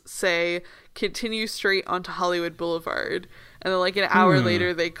GPS say, continue straight onto Hollywood Boulevard, and then an hour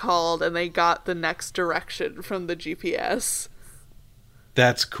later they called and they got the next direction from the GPS.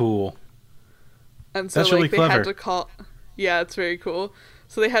 That's cool. And so That's really they clever. had to call. Yeah, it's very cool.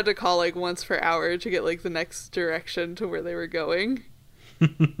 So they had to call once per hour to get the next direction to where they were going.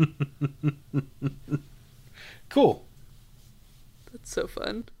 Cool. That's so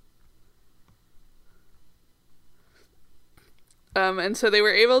fun. And so they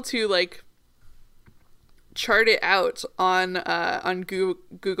were able to chart it out on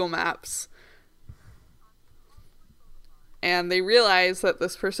Google Maps. And they realized that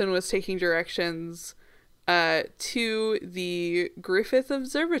this person was taking directions to the Griffith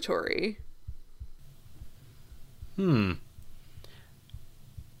Observatory.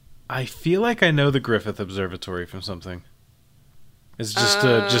 I feel like I know the Griffith Observatory from something. It's just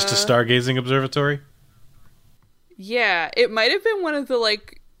a stargazing observatory? Yeah, it might have been one of the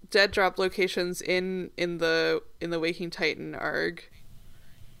dead drop locations in the Waking Titan ARG.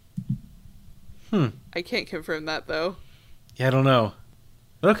 I can't confirm that though. Yeah, I don't know.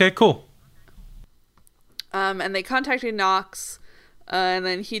 Okay, cool. And they contacted Nox, and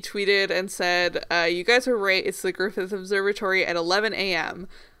then he tweeted and said, you guys are right, it's the Griffith Observatory at 11 a.m.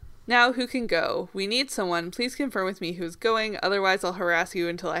 Now, who can go? We need someone. Please confirm with me who's going, otherwise I'll harass you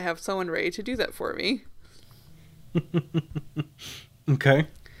until I have someone ready to do that for me. Okay.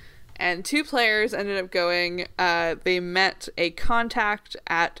 And 2 players ended up going. They met a contact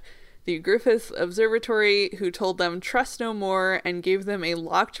at the Griffith Observatory who told them trust no more and gave them a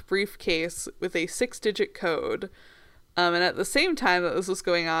locked briefcase with a 6-digit code. And at the same time that this was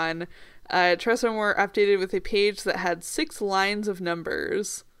going on, Trust no more updated with a page that had 6 lines of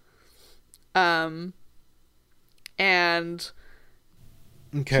numbers. And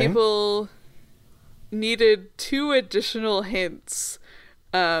people needed 2 additional hints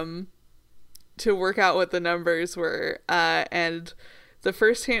to work out what the numbers were. And the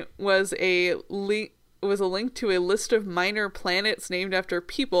first hint was a link to a list of minor planets named after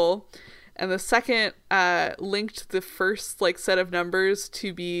people, and the second linked the first set of numbers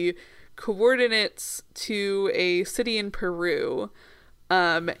to be coordinates to a city in Peru.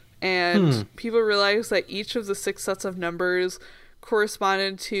 And people realized that each of the 6 sets of numbers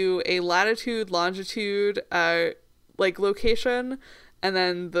corresponded to a latitude, longitude, location, and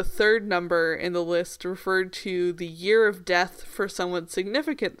then the third number in the list referred to the year of death for someone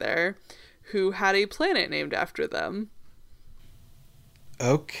significant there who had a planet named after them.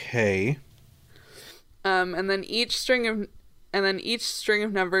 Okay. And then each string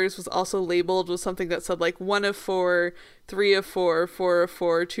of numbers was also labeled with something that said 1 of 4, 3 of 4, 4 of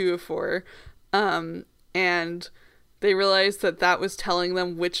 4, 2 of 4. And they realized that was telling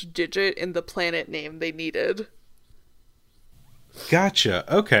them which digit in the planet name they needed. Gotcha.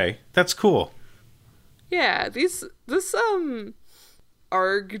 Okay. That's cool. Yeah, this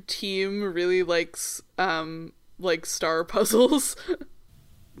ARG team really likes star puzzles.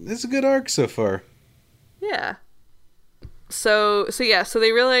 This is a good arc so far. Yeah. So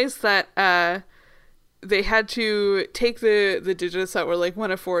they realized that they had to take the digits that were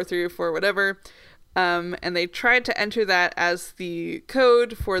 1 of 4, 3 of 4, whatever, and they tried to enter that as the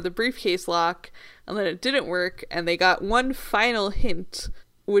code for the briefcase lock, and then it didn't work, and they got one final hint,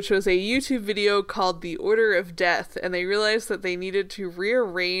 which was a YouTube video called The Order of Death, and they realized that they needed to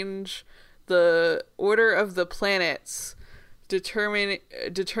rearrange the order of the planets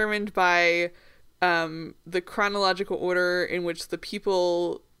determined by the chronological order in which the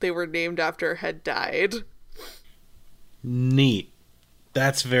people they were named after had died. Neat.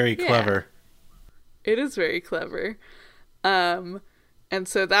 That's very clever. It is very clever. And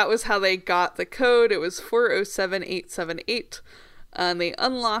so that was how they got the code. It was 407878. And they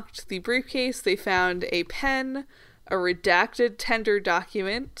unlocked the briefcase. They found a pen, a redacted tender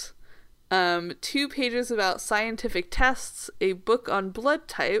document, 2 pages about scientific tests, a book on blood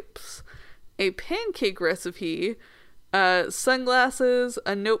types, a pancake recipe, sunglasses,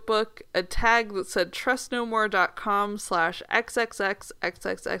 a notebook, a tag that said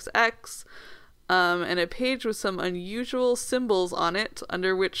trustnomore.com/xxxxxxx, and a page with some unusual symbols on it,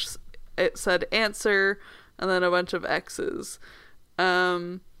 under which it said answer, and then a bunch of X's.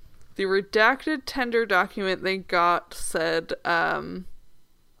 The redacted tender document they got said,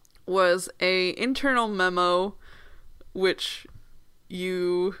 was a internal memo, which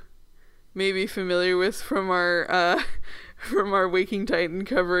you may be familiar with from our Waking Titan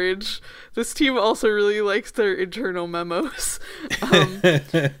coverage. This team also really likes their internal memos.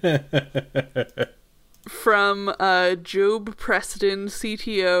 From Job Preston,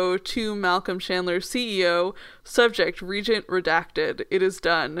 CTO, to Malcolm Chandler, CEO. Subject, Regent Redacted. It is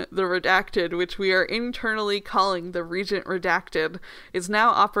done. The Redacted, which we are internally calling the Regent Redacted, is now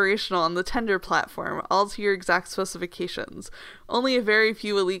operational on the Tender platform, all to your exact specifications. Only a very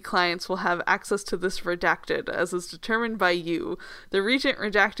few elite clients will have access to this Redacted, as is determined by you. The Regent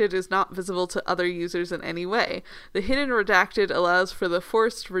Redacted is not visible to other users in any way. The Hidden Redacted allows for the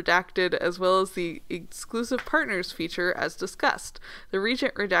Forced Redacted, as well as the Exclusive Partners feature, as discussed. The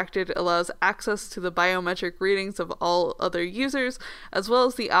Regent Redacted allows access to the biometric readings of all other users, as well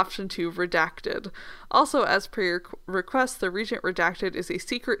as the option to Redacted. Also, as per your request, the Regent Redacted is a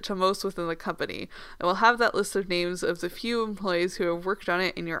secret to most within the company. I will have that list of names of the few employees who have worked on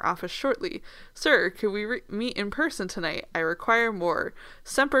it in your office shortly. Sir, could we meet in person tonight? I require more.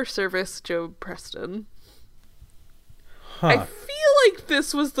 Semper Service, Job Preston. I feel like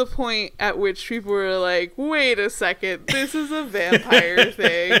this was the point at which people were like, wait a second, this is a vampire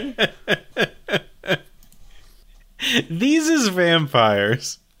thing. These is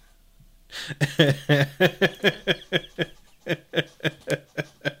vampires.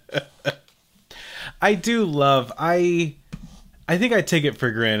 I do love, I think I take it for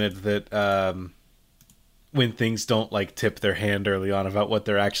granted that when things don't like tip their hand early on about what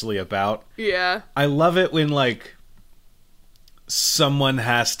they're actually about. Yeah. I love it when like someone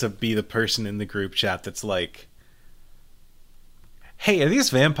has to be the person in the group chat that's like, hey, are these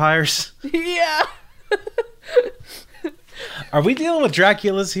vampires? Yeah. Are we dealing with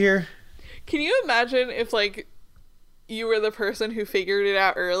Draculas here? Can you imagine if, like, you were the person who figured it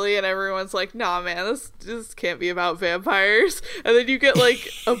out early and everyone's like, nah, man, this can't be about vampires. And then you get, like,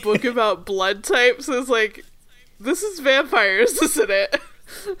 a book about blood types. It's like, this is vampires, isn't it?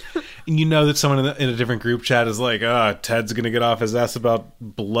 And you know that someone in a different group chat is like, Ted's going to get off his ass about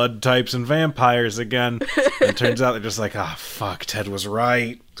blood types and vampires again. And it turns out they're just like, fuck, Ted was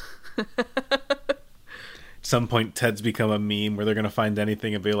right. At some point, Ted's become a meme where they're going to find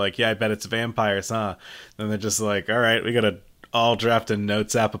anything and be like, yeah, I bet it's vampires, huh? Then they're just like, all right, we got to all draft a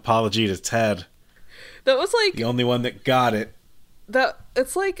Notes app apology to Ted. That was like... the only one that got it.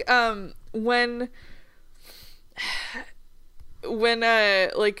 It's like, when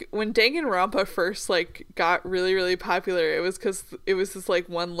Danganronpa first, like, got really, really popular, it was because it was this, like,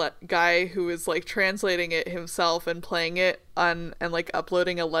 one guy who was, like, translating it himself and playing it on, and, like,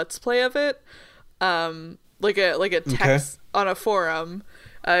 uploading a Let's Play of it. Like a text on a forum.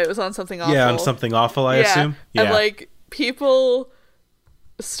 It was on Something Awful. Yeah, on Something Awful, I assume. Yeah. And, like, people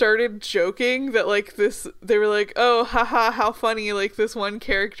started joking that, like, they were like, oh, haha, how funny, like, this one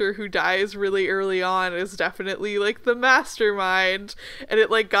character who dies really early on is definitely, like, the mastermind. And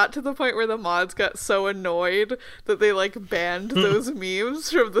it, like, got to the point where the mods got so annoyed that they, like, banned those memes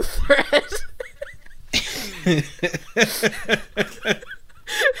from the thread.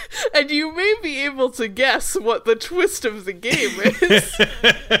 And you may be able to guess what the twist of the game is.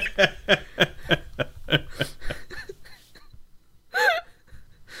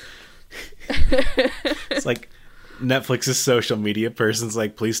 It's like Netflix's social media person's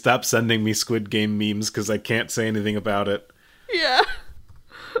like, please stop sending me Squid Game memes because I can't say anything about it. Yeah.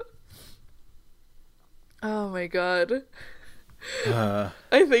 Oh my god. I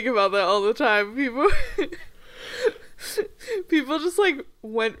think about that all the time. People just, like,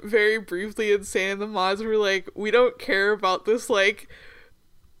 went very briefly insane in the mods and were like, we don't care about this, like,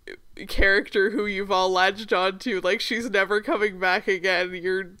 character who you've all latched on to, like, she's never coming back again,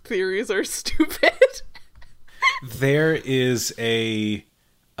 your theories are stupid. There is the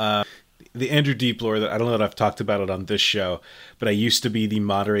Andrew Deep lore that I don't know that I've talked about it on this show, but I used to be the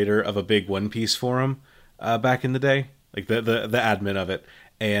moderator of a big One Piece forum back in the day, like the admin of it,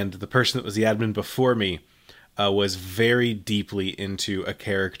 and the person that was the admin before me was very deeply into a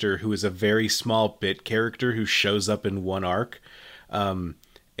character who is a very small bit character who shows up in one arc,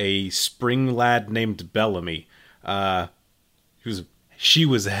 a spring lad named Bellamy. She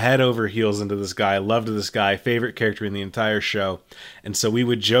was head over heels into this guy, loved this guy, favorite character in the entire show, and so we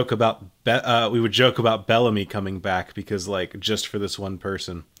would joke about Bellamy coming back because, like, just for this one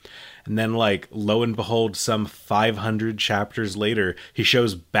person. And then, like, lo and behold, some 500 chapters later, he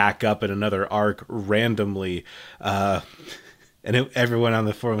shows back up in another arc randomly. Everyone on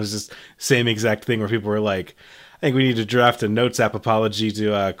the forum was just same exact thing where people were like, I think we need to draft a Notes app apology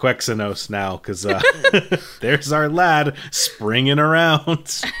to Quexenos now, because there's our lad springing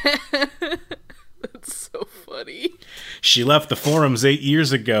around. That's so funny. She left the forums 8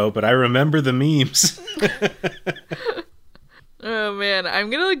 years ago, but I remember the memes. Oh man, I'm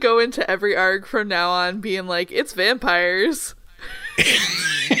gonna go into every arc from now on being like, it's vampires.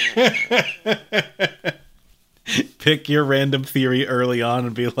 Pick your random theory early on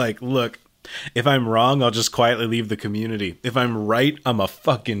and be like, look, if I'm wrong, I'll just quietly leave the community. If I'm right, I'm a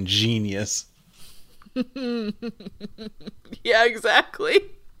fucking genius. Yeah, exactly.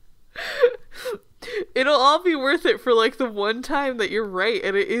 It'll all be worth it for, like, the one time that you're right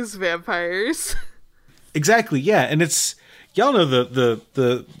and it is vampires. Exactly, yeah, and it's... Y'all know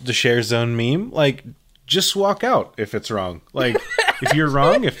the share zone meme. Like, just walk out if it's wrong. Like, if you're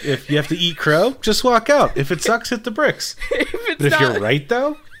wrong, if you have to eat crow, just walk out. If it sucks, hit the bricks. If you're right,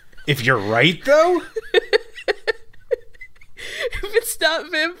 though... If it's not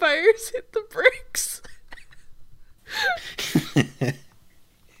vampires, hit the bricks.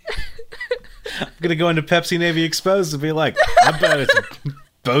 I'm gonna go into Pepsi Navy Exposed and be like, I bet it's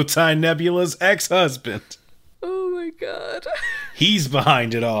Bowtie Nebula's ex-husband. Oh my god. He's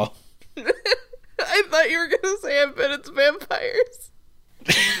behind it all. I thought you were gonna say I bet it's vampires.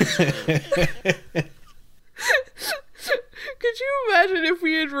 Could you imagine if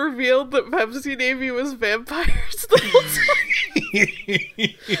we had revealed that Pepsi Navy was vampires the whole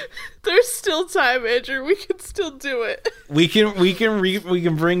time? There's still time, Andrew. We can still do it. We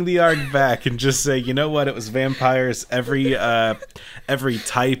can bring the arc back and just say, you know what? It was vampires. Every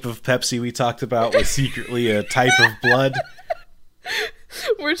type of Pepsi we talked about was secretly a type of blood.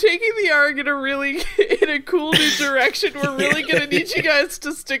 We're taking the arc in a cool new direction. We're really gonna need you guys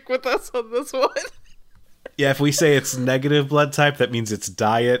to stick with us on this one. Yeah, if we say it's negative blood type, that means it's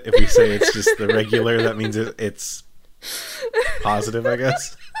diet. If we say it's just the regular, that means it's positive, I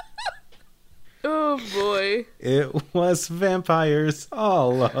guess. Oh, boy. It was vampires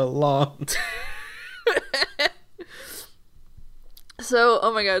all along. So,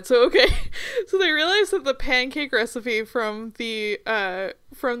 oh my god, so okay. So they realized that the pancake recipe from the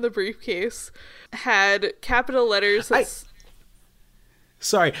briefcase had capital letters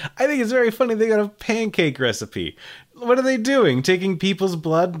Sorry, I think it's very funny they got a pancake recipe. What are they doing? Taking people's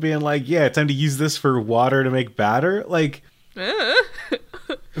blood and being like, yeah, time to use this for water to make batter? Like,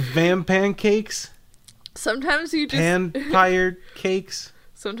 Vam pancakes? Sometimes you just... Vampire cakes?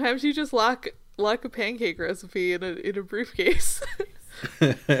 Sometimes you just lock a pancake recipe in a briefcase.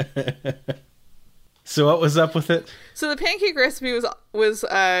 So what was up with it? So the pancake recipe was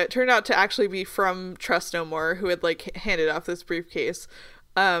turned out to actually be from Trust No More, who had, like, handed off this briefcase.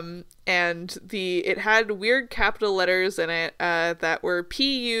 And it had weird capital letters in it that were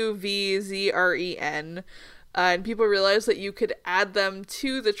PUVZREN. And people realized that you could add them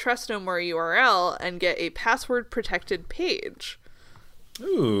to the Trust No More URL and get a password protected page.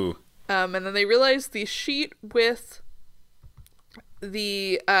 Ooh. And then they realized the sheet with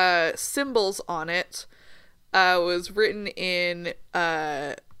the symbols on it was written in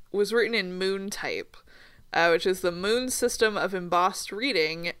Moon type, which is the Moon system of embossed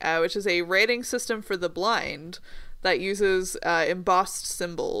reading, which is a writing system for the blind that uses embossed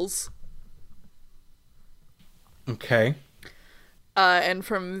symbols. Okay. And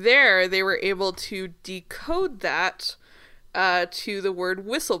from there, they were able to decode that to the word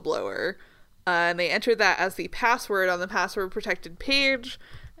whistleblower. And they entered that as the password on the password protected page.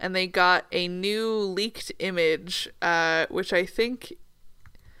 And they got a new leaked image, which I think...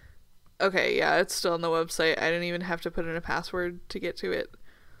 Okay, yeah, it's still on the website. I didn't even have to put in a password to get to it.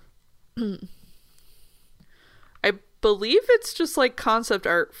 I believe it's just like concept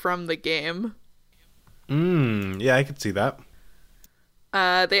art from the game. Yeah, I could see that.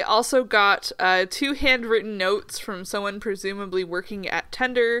 They also got 2 handwritten notes from someone presumably working at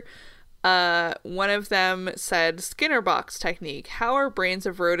Tender. One of them said, Skinner box technique. How are brains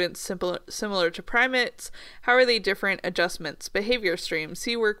of rodents similar to primates? How are they different? Adjustments. Behavior stream.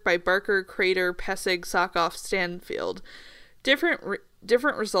 See work by Barker, Crater, Pessig, Sokoff, Stanfield.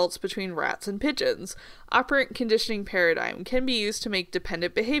 Different results between rats and pigeons. Operant conditioning paradigm can be used to make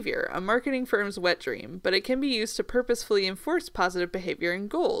dependent behavior, a marketing firm's wet dream, but it can be used to purposefully enforce positive behavior and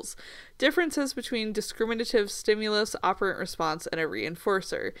goals. Differences between discriminative stimulus, operant response, and a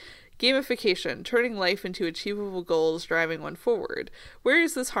reinforcer. Gamification, turning life into achievable goals, driving one forward. Where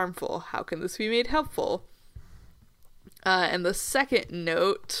is this harmful? How can this be made helpful? And the second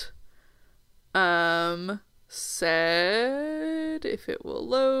note, said, if it will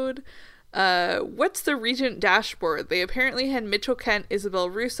load, what's the Regent dashboard? They apparently had Mitchell Kent, Isabel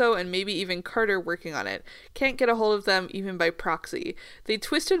Russo, and maybe even Carter working on it. Can't get a hold of them even by proxy. They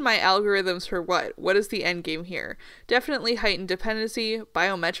twisted my algorithms for what? What is the end game here? Definitely heightened dependency.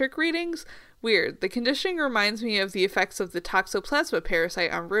 Biometric readings? Weird. The conditioning reminds me of the effects of the Toxoplasma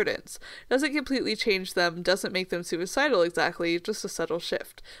parasite on rodents. Doesn't completely change them, doesn't make them suicidal exactly, just a subtle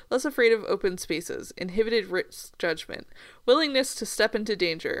shift. Less afraid of open spaces, inhibited risk judgment, willingness to step into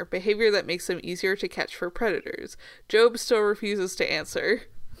danger, behavior that makes them easier to catch for predators. Job still refuses to answer.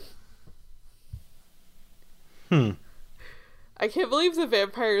 I can't believe the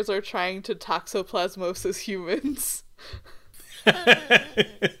vampires are trying to toxoplasmosis humans.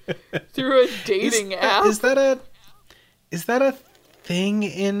 Through a dating app. Is that a thing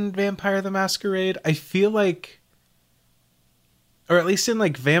in Vampire the Masquerade? I feel like, or at least in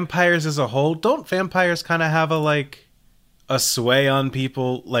like vampires as a whole, don't vampires kind of have a sway on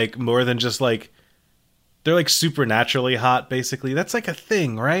people, like more than just like they're like supernaturally hot basically? That's like a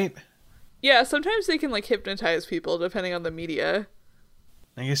thing, right? Yeah, sometimes they can like hypnotize people depending on the media.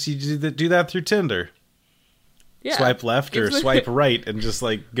 I guess you do that through Tinder. Yeah. Swipe left or swipe right and just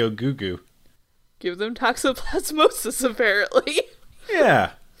like go goo goo. Give them toxoplasmosis, apparently.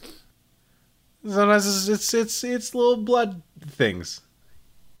 Yeah. Sometimes it's little blood things.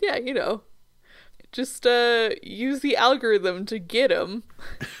 Yeah, you know. Just use the algorithm to get them.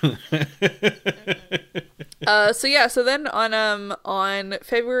 So then on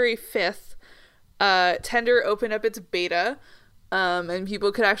February 5th, Tender opened up its beta, and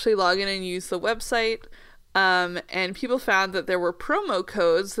people could actually log in and use the website. And people found that there were promo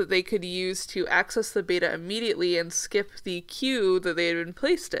codes that they could use to access the beta immediately and skip the queue that they had been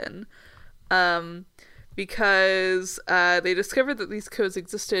placed in. Because they discovered that these codes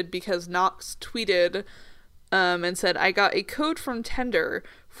existed because Knox tweeted and said, I got a code from Tender,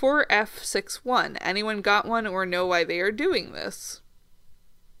 4F61. Anyone got one or know why they are doing this?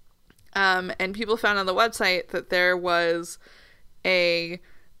 And people found on the website that there was a...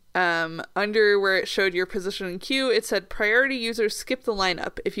 under where it showed your position in queue, it said priority users skip the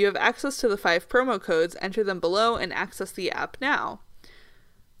lineup. If you have access to the 5 promo codes, enter them below and access the app now.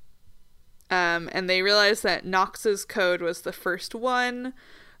 And they realized that Knox's code was the first one.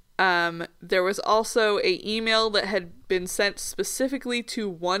 There was also a email that had been sent specifically to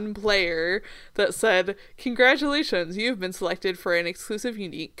one player that said, congratulations, you have been selected for an exclusive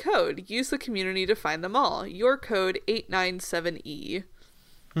unique code. Use the community to find them all. Your code 897E.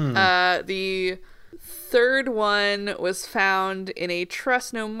 The third one was found in a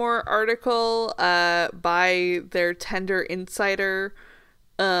Trust No More article by their Tender insider,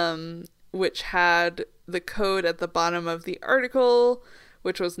 which had the code at the bottom of the article,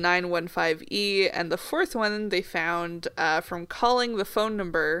 which was 915E. And the fourth one they found from calling the phone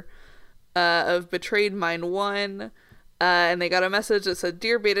number of Betrayed Mind 1. And they got a message that said,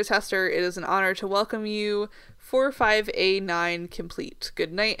 Dear beta tester, it is an honor to welcome you. 45A9 complete.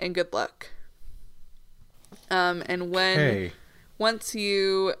 Good night and good luck. And once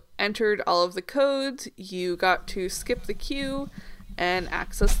you entered all of the codes, you got to skip the queue and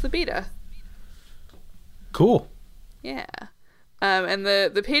access the beta. Cool. Yeah. And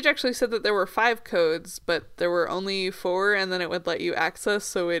the page actually said that there were 5 codes, but there were only 4, and then it would let you access,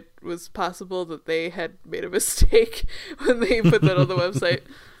 so it was possible that they had made a mistake when they put that on the website.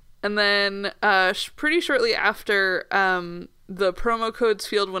 And then pretty shortly after, the promo codes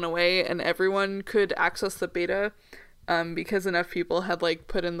field went away and everyone could access the beta because enough people had like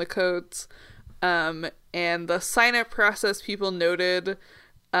put in the codes. And the sign-up process, people noted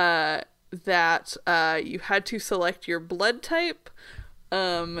that you had to select your blood type.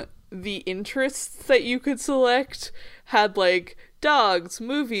 The interests that you could select had like dogs,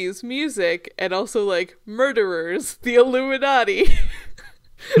 movies, music, and also like murderers, the Illuminati.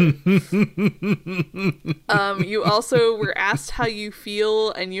 You also were asked how you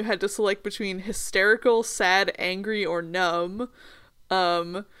feel, and you had to select between hysterical, sad, angry, or numb.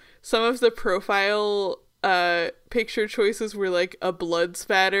 Some of the profile picture choices were like a blood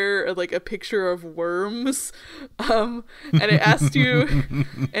spatter or like a picture of worms. And it asked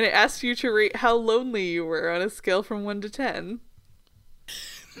you to rate how lonely you were on a scale from 1 to 10.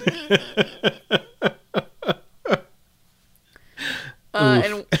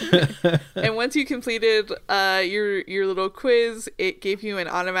 And once you completed your little quiz, it gave you an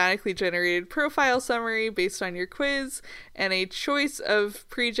automatically generated profile summary based on your quiz and a choice of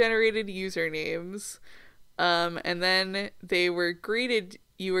pre-generated usernames. And then you were greeted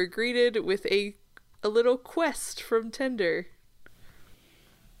with a little quest from Tinder.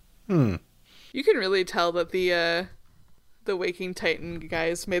 You can really tell that the Waking Titan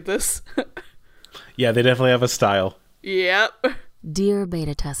guys made this. Yeah, they definitely have a style. Yep. Dear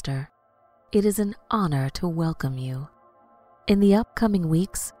beta tester, it is an honor to welcome you. In the upcoming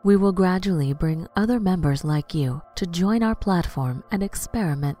weeks, we will gradually bring other members like you to join our platform and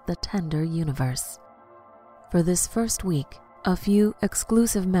experiment the Tinder universe. For this first week, a few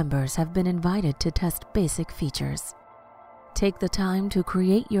exclusive members have been invited to test basic features. Take the time to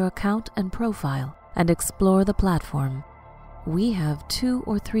create your account and profile and explore the platform. We have 2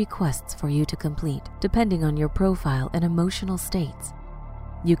 or 3 quests for you to complete, depending on your profile and emotional states.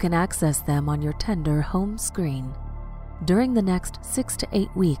 You can access them on your Tinder home screen. During the next 6 to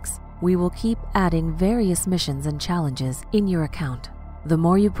 8 weeks, we will keep adding various missions and challenges in your account. The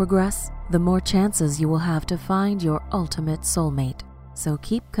more you progress, the more chances you will have to find your ultimate soulmate. So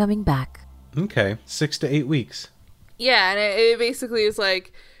keep coming back. Okay, 6 to 8 weeks. Yeah, and it basically is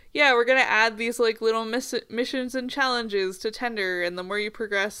like, yeah, we're gonna add these like little missions and challenges to Tinder, and the more you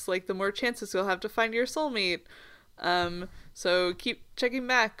progress, like the more chances you'll have to find your soulmate. So keep checking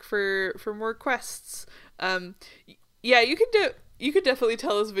back for more quests. Yeah, you could definitely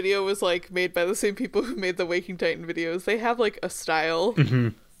tell this video was like made by the same people who made the Waking Titan videos. They have like a style. Mm-hmm.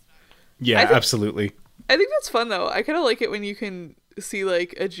 Yeah, absolutely. I think that's fun though. I kind of like it when you can see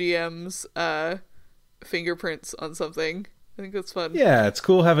like a GM's fingerprints on something. I think that's fun. Yeah, it's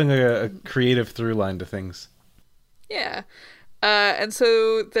cool having a creative through line to things. Yeah. And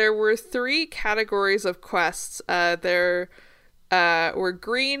so there were 3 categories of quests. There were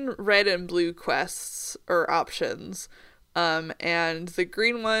green, red, and blue quests or options. And the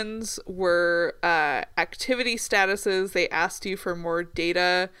green ones were activity statuses. They asked you for more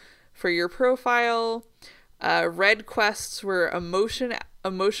data for your profile. Red quests were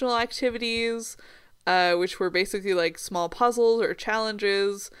emotional activities, which were basically like small puzzles or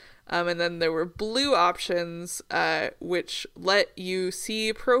challenges. And then there were blue options, which let you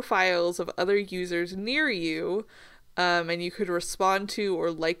see profiles of other users near you, and you could respond to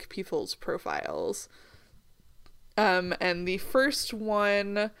or like people's profiles. And the first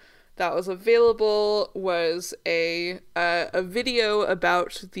one that was available was a video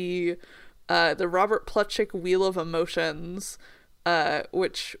about the Robert Plutchik Wheel of Emotions,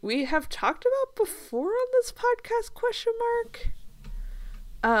 which we have talked about before on this podcast, ?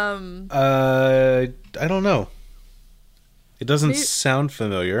 I don't know. It doesn't sound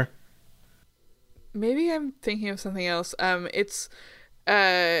familiar. Maybe I'm thinking of something else.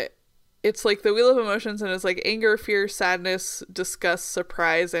 It's like the Wheel of Emotions, and it's like anger, fear, sadness, disgust,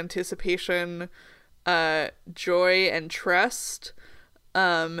 surprise, anticipation, joy, and trust.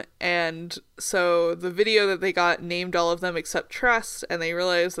 And so the video that they got named all of them except trust, and they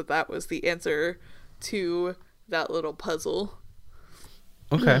realized that that was the answer to that little puzzle.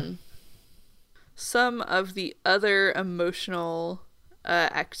 Okay. Some of the other emotional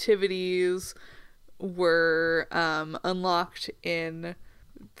activities were unlocked in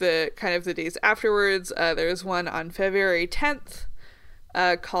the kind of the days afterwards. There's one on February 10th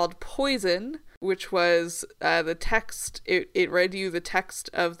called Poison, which was the text. It read you the text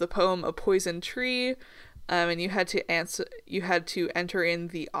of the poem A Poison Tree, and you had to enter in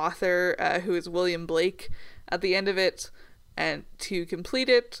the author, who is William Blake, at the end of it, and to complete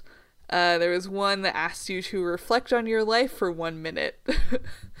it. There was one that asked you to reflect on your life for 1 minute.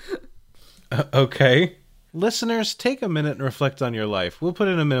 Okay. Listeners, take a minute and reflect on your life. We'll put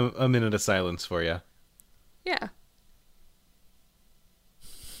in a minute of silence for you. Yeah.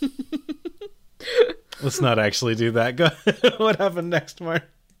 Let's not actually do that. Go. What happened next, Mark?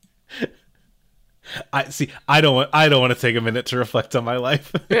 I don't want to take a minute to reflect on my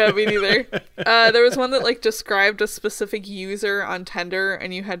life. Yeah, me neither. There was one that like described a specific user on Tinder,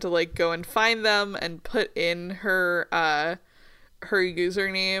 and you had to like go and find them and put in her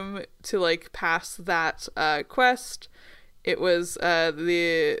username to like pass that quest. it was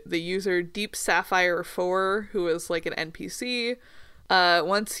the user Deep Sapphire 4, who was like an NPC.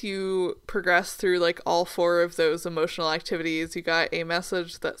 Once you progress through like all 4 of those emotional activities, you got a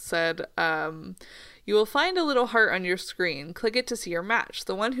message that said, you will find a little heart on your screen. Click it to see your match,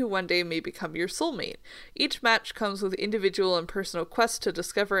 the one who one day may become your soulmate. Each match comes with individual and personal quests to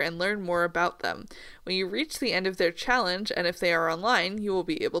discover and learn more about them. When you reach the end of their challenge, and if they are online, you will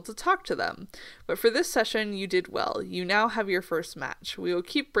be able to talk to them. But for this session, you did well. You now have your first match. We will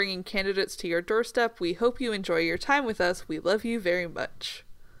keep bringing candidates to your doorstep. We hope you enjoy your time with us. We love you very much.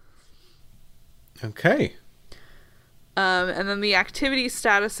 Okay. And then the activity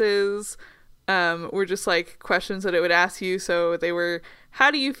statuses were just like questions that it would ask you. So they were,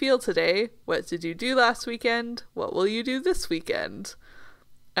 how do you feel today? What did you do last weekend? What will you do this weekend?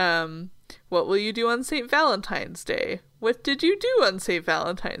 What will you do on St. Valentine's Day? What did you do on St.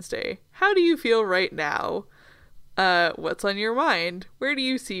 Valentine's Day? How do you feel right now? What's on your mind? Where do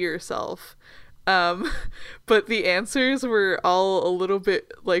you see yourself? But the answers were all a little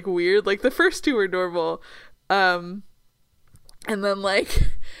bit like weird. Like the first 2 were normal. And then, like,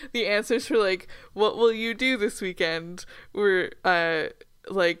 the answers for, like, what will you do this weekend were,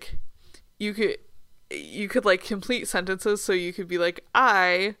 like, you could, like, complete sentences, so you could be like,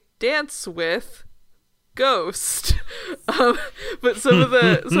 I dance with ghost. But some of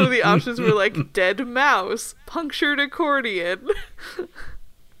the options were, like, dead mouse, punctured accordion.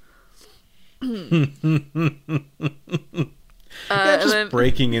 Just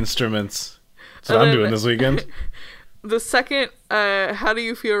breaking instruments. That's what I'm doing this weekend. The second, how do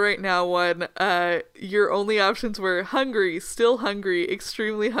you feel right now one, your only options were hungry, still hungry,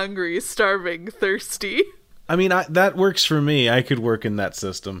 extremely hungry, starving, thirsty. I mean, that works for me. I could work in that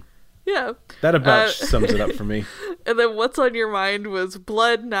system. Yeah. That about sums it up for me. And then what's on your mind was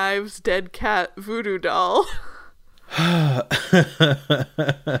blood, knives, dead cat, voodoo doll. And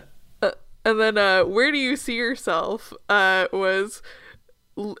then where do you see yourself was...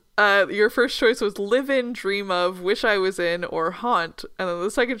 your first choice was live in, dream of, wish I was in, or haunt. And then the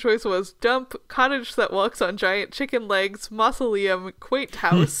second choice was dump, cottage that walks on giant chicken legs, mausoleum, quaint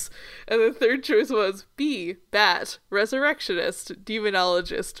house. And the third choice was bee, bat, resurrectionist,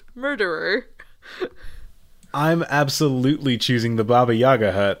 demonologist, murderer. I'm absolutely choosing the Baba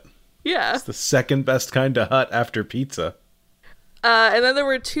Yaga hut. Yeah. It's the second best kind of hut after pizza. And then there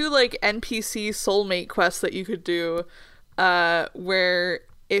were 2 like NPC soulmate quests that you could do. Where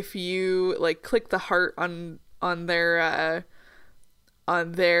if you like click the heart on their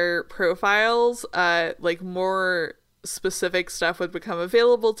profiles, like more specific stuff would become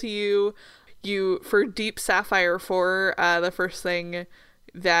available to you. For Deep Sapphire 4, the first thing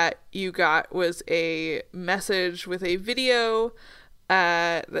that you got was a message with a video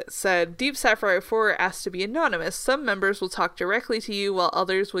that said, Deep Sapphire 4 asked to be anonymous. Some members will talk directly to you, while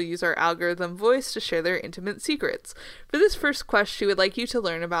others will use our algorithm voice to share their intimate secrets. For this first quest, she would like you to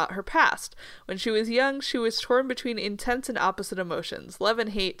learn about her past. When she was young, she was torn between intense and opposite emotions, love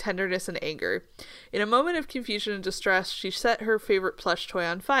and hate, tenderness and anger. In a moment of confusion and distress, she set her favorite plush toy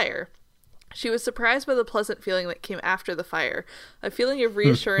on fire. She was surprised by the pleasant feeling that came after the fire, a feeling of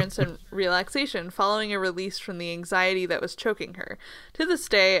reassurance and relaxation following a release from the anxiety that was choking her. To this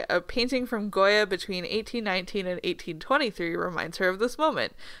day, a painting from Goya between 1819 and 1823 reminds her of this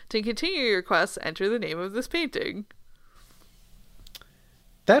moment. To continue your quest, enter the name of this painting.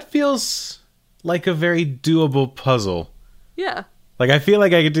 That feels like a very doable puzzle. Yeah. Like, I feel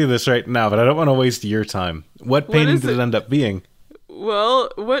like I could do this right now, but I don't want to waste your time. What painting did it end up being? Well,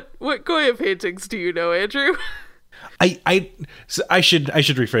 what Goya paintings do you know, Andrew? I should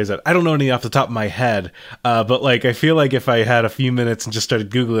rephrase that. I don't know any off the top of my head, but like I feel like if I had a few minutes and just started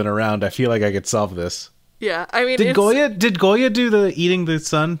Googling around, I feel like I could solve this. Yeah, I mean, did Goya do the eating the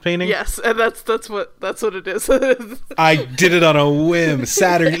sun painting? Yes, and that's what it is. I did it on a whim.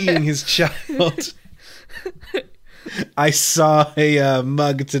 Saturn eating his child. I saw a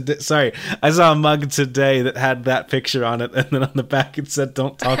mug today. Sorry, I saw a mug today that had that picture on it, and then on the back it said,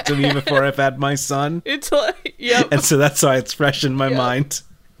 "Don't talk to me before I've had my son." It's like, yep. And so that's why it's fresh in my mind.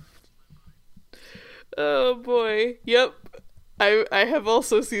 Oh boy, yep. I have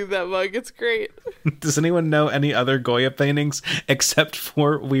also seen that mug. It's great. Does anyone know any other Goya paintings except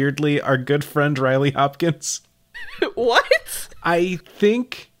for, weirdly, our good friend Riley Hopkins? What? I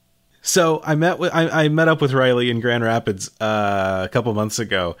think so. I met up with Riley in Grand Rapids a couple months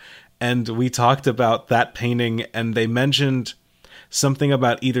ago, and we talked about that painting, and they mentioned something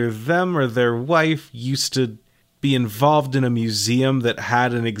about either them or their wife used to be involved in a museum that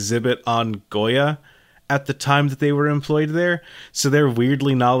had an exhibit on Goya. at the time that they were employed there. So they're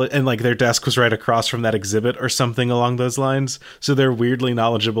weirdly knowledgeable, and like their desk was right across from that exhibit or something along those lines. So they're weirdly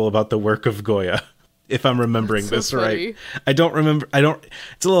knowledgeable about the work of Goya, if I'm remembering That's so this funny. right.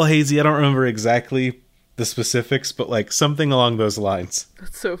 It's a little hazy. I don't remember exactly the specifics, but like something along those lines.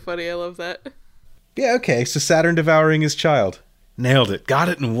 That's so funny. I love that. Yeah, okay. So Saturn devouring his child. Nailed it. Got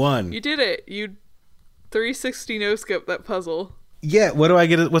it in one. You did it. You 360 no-scope that puzzle. Yeah, what do I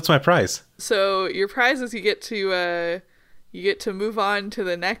get? What's my prize? So your prize is you get to move on to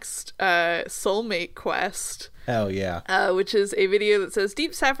the next soulmate quest. Hell yeah. Which is a video that says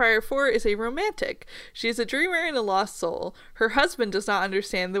Deep Sapphire 4 is a romantic. She is a dreamer and a lost soul. Her husband does not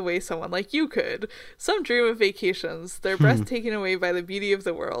understand the way someone like you could. Some dream of vacations, their breath taken away by the beauty of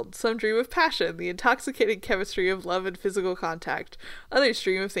the world. Some dream of passion, the intoxicating chemistry of love and physical contact. Others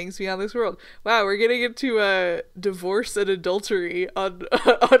dream of things beyond this world. Wow, we're getting into divorce and adultery on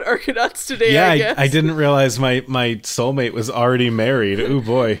Arcanauts today, Yeah, I guess. I didn't realize my soulmate was already married. Ooh,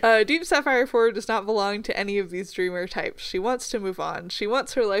 boy. Deep Sapphire 4 does not belong to any of these dreamer types. She wants to move on. She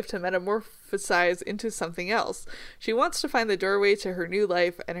wants her life to metamorphosize into something else. She wants to find the doorway to her new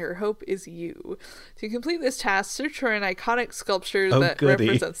life, and her hope is you. To complete this task, search for an iconic sculpture that goody.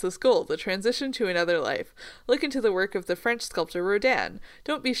 represents this goal, the transition to another life. Look into the work of the French sculptor Rodin.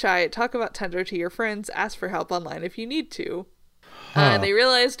 Don't be shy. Talk about Tinder to your friends. Ask for help online if you need to. And they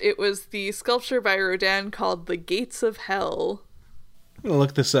realized it was the sculpture by Rodin called The Gates of Hell. I'm going to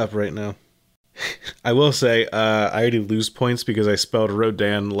look this up right now. I will say, I already lose points because I spelled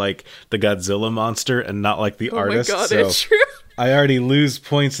Rodin like the Godzilla monster and not like the artist. Oh my god, so it's true. I already lose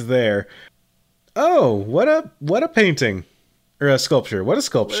points there. Oh, what a painting. Or a sculpture. What a What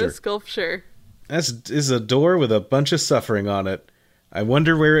sculpture. a sculpture. That is a door with a bunch of suffering on it. I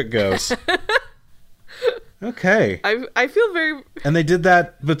wonder where it goes. Okay. I feel very... And they did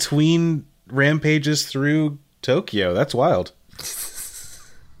that between rampages through Tokyo. That's wild.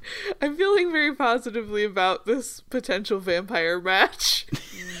 I'm feeling very positively about this potential vampire match.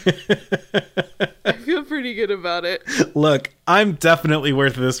 I feel pretty good about it. Look, I'm definitely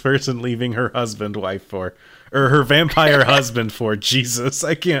worth this person leaving her husband wife for. Or her vampire husband for. Jesus,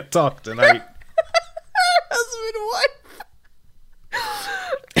 I can't talk tonight. Husband, wife.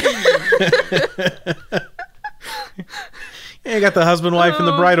 Yeah, you got the husband, wife, and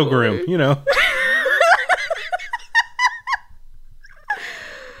the bridal groom, you know.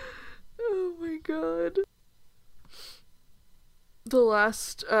 Oh my god. The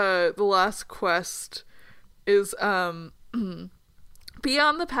last quest is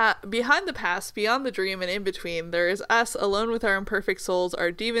behind the past, beyond the dream, and in between, there is us, alone with our imperfect souls,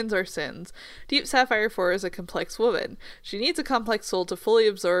 our demons, our sins. Deep Sapphire 4 is a complex woman. She needs a complex soul to fully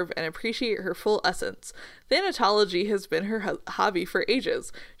absorb and appreciate her full essence. Thanatology has been her hobby for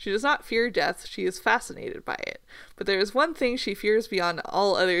ages. She does not fear death, she is fascinated by it. But there is one thing she fears beyond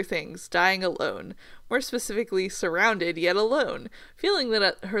all other things, dying alone. More specifically, surrounded, yet alone. Feeling that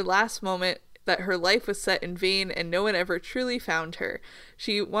at her last moment, that her life was set in vain and no one ever truly found her.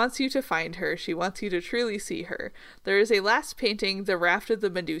 She wants you to find her. She wants you to truly see her. There is a last painting, The Raft of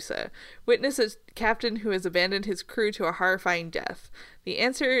the Medusa. Witness a captain who has abandoned his crew to a horrifying death. The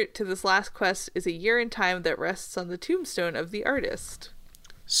answer to this last quest is a year in time that rests on the tombstone of the artist.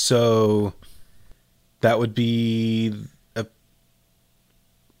 So that would be a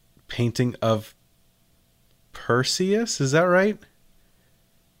painting of Perseus, is that right?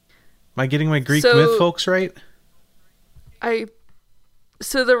 Am I getting my Greek myth folks right?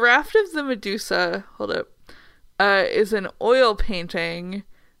 So the Raft of the Medusa, hold up, is an oil painting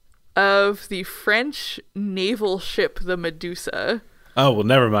of the French naval ship, the Medusa. Oh, well,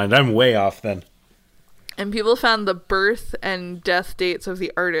 never mind. I'm way off then. And people found the birth and death dates of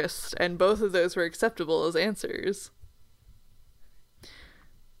the artist, and both of those were acceptable as answers.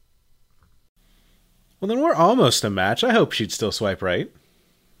 Well, then we're almost a match. I hope she'd still swipe right.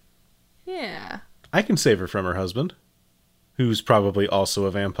 Yeah. I can save her from her husband, who's probably also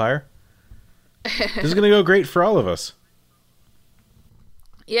a vampire. This is going to go great for all of us.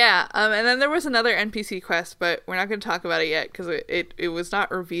 Yeah, and then there was another NPC quest, but we're not going to talk about it yet because it was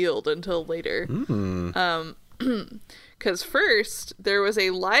not revealed until later. Because first, there was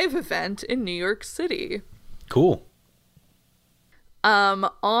a live event in New York City. Cool.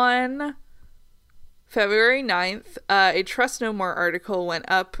 On February 9th, a Trust No More article went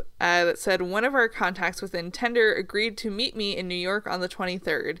up that said, one of our contacts within Tender agreed to meet me in New York on the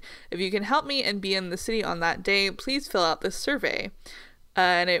 23rd. If you can help me and be in the city on that day, please fill out this survey.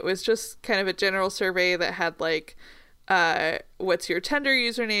 And it was just kind of a general survey that had like, what's your Tender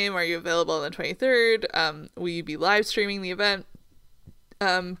username? Are you available on the 23rd? Will you be live streaming the event?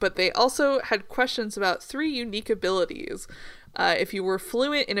 But they also had questions about 3 unique abilities. If you were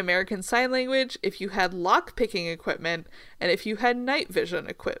fluent in American Sign Language, if you had lock-picking equipment, and if you had night vision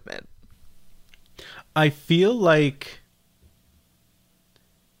equipment. I feel like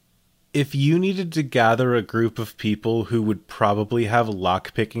if you needed to gather a group of people who would probably have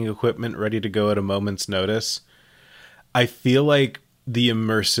lock-picking equipment ready to go at a moment's notice, I feel like the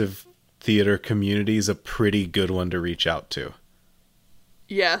immersive theater community is a pretty good one to reach out to.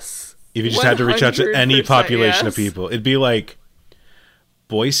 Yes. If you just had to reach out to any population yes. of people, it'd be like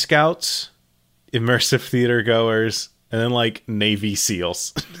Boy Scouts, immersive theater goers, and then like Navy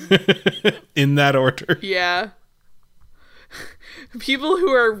SEALs. In that order. Yeah. People who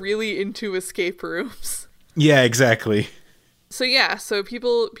are really into escape rooms. Yeah, exactly. So yeah, so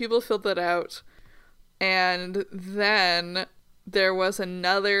people filled that out. And then there was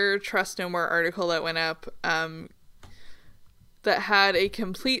another Trust No More article that went up that had a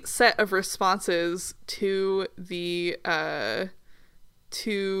complete set of responses to the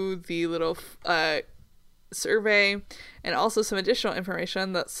little survey, and also some additional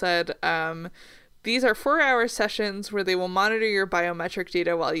information that said these are 4-hour sessions where they will monitor your biometric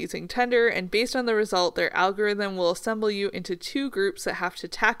data while using Tender, and based on the result, their algorithm will assemble you into 2 groups that have to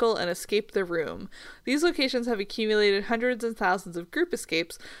tackle and escape the room. These locations have accumulated hundreds and thousands of group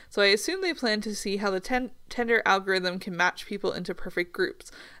escapes, so I assume they plan to see how the Tender algorithm can match people into perfect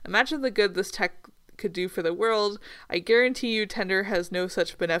groups. Imagine the good this tech could do for the world. I guarantee you Tender has no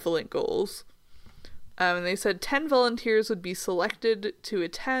such benevolent goals. And they said 10 volunteers would be selected to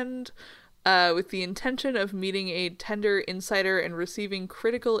attend, with the intention of meeting a Tender insider and receiving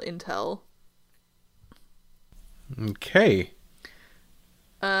critical intel. Okay.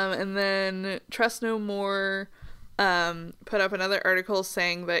 And then Trust No More put up another article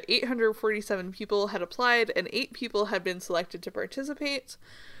saying that 847 people had applied and 8 people had been selected to participate.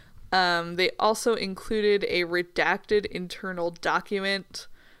 They also included a redacted internal document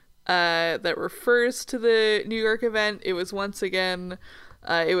that refers to the New York event. It was once again...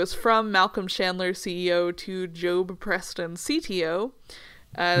 it was from Malcolm Chandler, CEO, to Job Preston, CTO.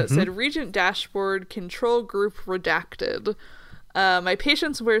 It said, Regent Dashboard, Control Group Redacted. My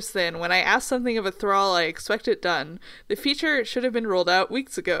patience wears thin. When I ask something of a thrall, I expect it done. The feature should have been rolled out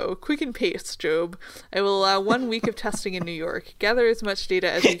weeks ago. Quick and paste, Job. I will allow 1 week of testing in New York. Gather as much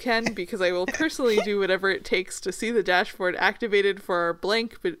data as you can, because I will personally do whatever it takes to see the dashboard activated for our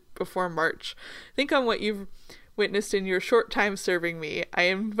blank before March. Think on what you've witnessed in your short time serving me. I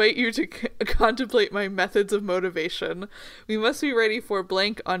invite you to contemplate my methods of motivation. We must be ready for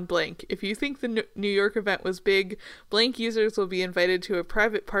blank on blank. If you think the New York event was big, blank users will be invited to a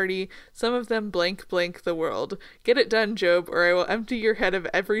private party, some of them blank the world. Get it done, Job, or I will empty your head of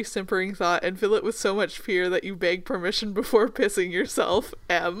every simpering thought and fill it with so much fear that you beg permission before pissing yourself.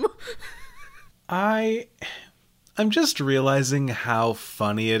 M. I'm just realizing how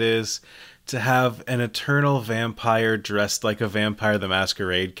funny it is to have an eternal vampire dressed like a Vampire the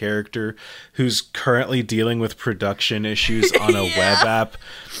Masquerade character who's currently dealing with production issues on a web app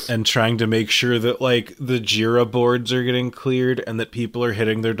and trying to make sure that like the Jira boards are getting cleared and that people are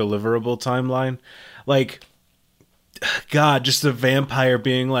hitting their deliverable timeline. Like, God, just a vampire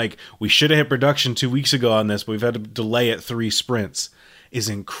being like, we should have hit production 2 weeks ago on this, but we've had to delay it 3 sprints is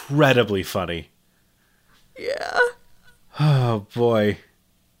incredibly funny. Yeah. Oh, boy.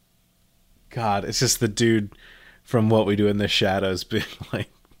 God, it's just the dude from What We Do in the Shadows being like,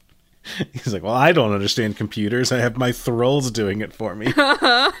 he's like, well, I don't understand computers. I have my thralls doing it for me.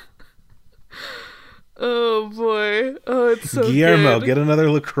 Oh, boy. Oh, it's so Guillermo, good. get another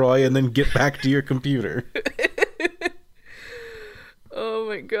LaCroix and then get back to your computer. Oh,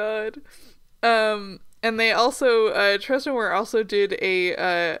 my God. And they also, Trust No More also did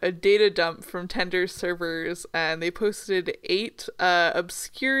a data dump from Tender's servers, and they posted 8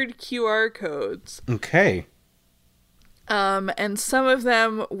 obscured QR codes. Okay. And some of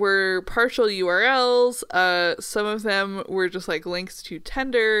them were partial URLs, some of them were just like links to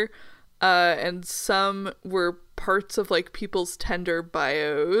Tender, and some were parts of like people's Tender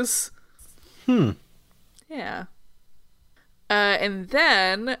bios. Yeah. And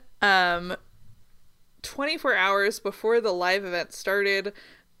then, 24 hours before the live event started,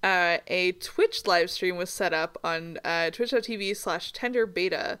 a Twitch live stream was set up on twitch.tv/Tender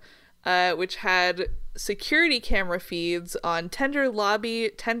Beta, which had security camera feeds on Tender Lobby,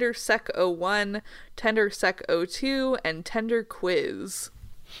 Tender Sec 01, Tender Sec 02, and Tender Quiz.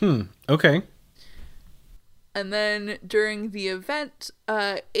 Okay. And then during the event,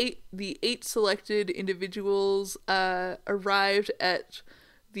 the 8 selected individuals arrived at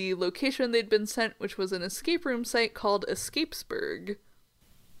the location they'd been sent, which was an escape room site called Escapesburg.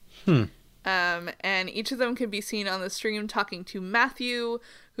 And each of them can be seen on the stream talking to Matthew,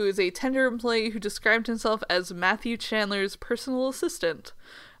 who is a Tinder employee who described himself as Matthew Chandler's personal assistant.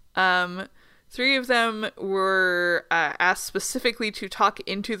 3 of them were asked specifically to talk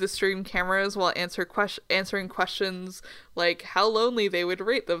into the stream cameras while answering questions like how lonely they would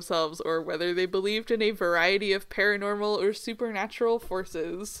rate themselves or whether they believed in a variety of paranormal or supernatural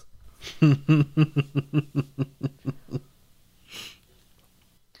forces.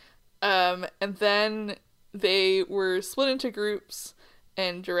 And then they were split into groups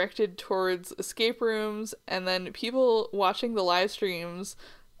and directed towards escape rooms, and then people watching the live streams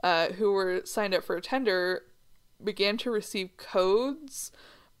who were signed up for Tinder began to receive codes,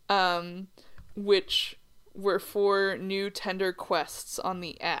 which were for new Tinder quests on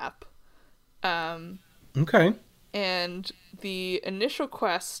the app. Okay. And the initial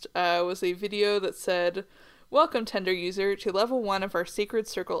quest was a video that said, "Welcome, Tinder user, to level 1 of our sacred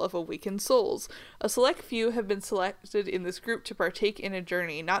circle of awakened souls. A select few have been selected in this group to partake in a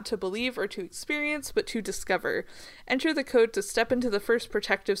journey, not to believe or to experience, but to discover. Enter the code to step into the first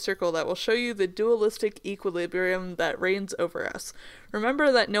protective circle that will show you the dualistic equilibrium that reigns over us.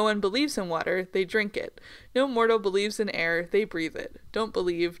 Remember that no one believes in water, they drink it. No mortal believes in air, they breathe it. Don't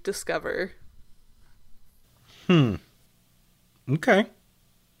believe, discover." Okay.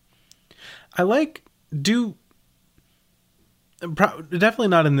 Definitely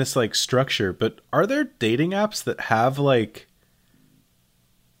not in this like structure, but are there dating apps that have like,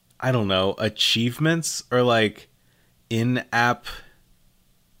 I don't know, achievements or like in-app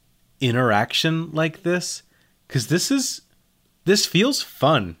interaction like this? Because this feels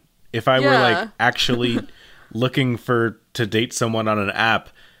fun. If I were like actually looking to date someone on an app,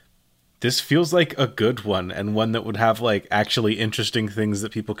 this feels like a good one, and one that would have like actually interesting things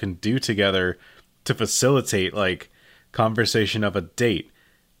that people can do together to facilitate like conversation of a date.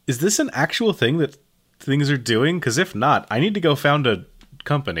 Is this an actual thing that things are doing? Because if not, I need to go found a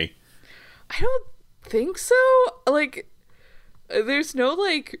company. I don't think so. Like, there's no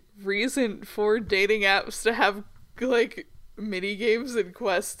like reason for dating apps to have like mini games and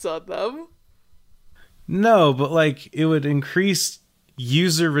quests on them. No, but like it would increase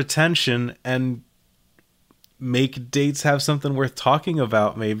user retention and make dates have something worth talking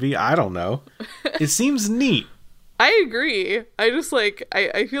about, maybe. I don't know. It seems neat. I agree. I just like,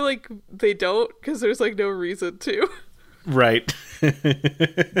 I feel like they don't because there's like no reason to. Right.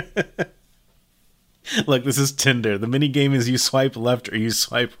 Look, this is Tinder. The mini game is you swipe left or you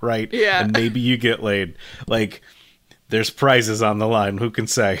swipe right. Yeah. And maybe you get laid. Like, there's prizes on the line. Who can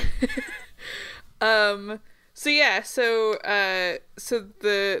say? So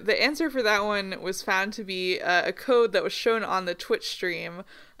the answer for that one was found to be a code that was shown on the Twitch stream,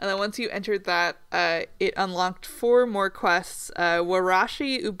 and then once you entered that, it unlocked 4 more quests: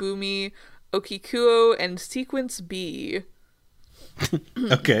 Warashi, Ubumi, Okikuo, and Sequence B.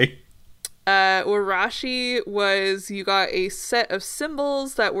 Okay. Warashi was you got a set of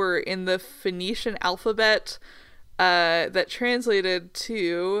symbols that were in the Phoenician alphabet that translated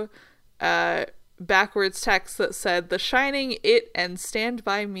to backwards text that said "The Shining," "It," and "Stand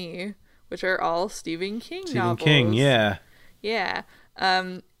By Me," which are all Stephen King novels. Stephen King, yeah. Yeah.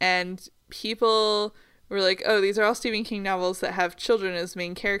 And people were like, oh, these are all Stephen King novels that have children as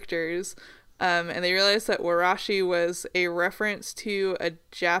main characters. And they realized that Warashi was a reference to a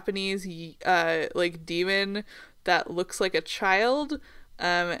Japanese like demon that looks like a child.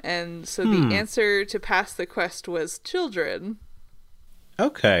 And so the answer to pass the quest was children.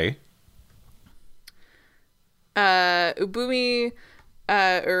 Okay. Ubumi,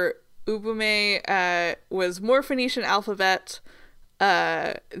 or Ubume, was more Phoenician alphabet,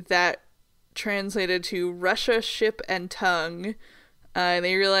 that translated to Russia, ship, and tongue. And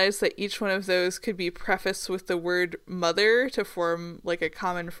they realized that each one of those could be prefaced with the word mother to form like a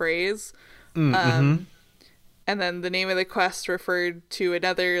common phrase. And then the name of the quest referred to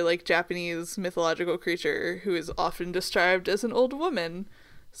another like Japanese mythological creature who is often described as an old woman.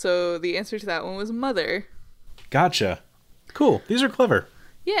 So the answer to that one was mother. Gotcha. Cool. These are clever.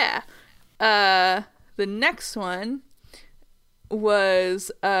 Yeah. The next one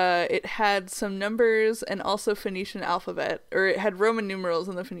was it had some numbers and also Phoenician alphabet, or it had Roman numerals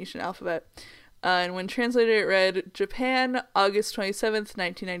in the Phoenician alphabet. And when translated, it read Japan, August 27th,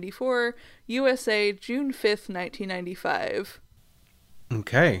 1994, USA, June 5th, 1995.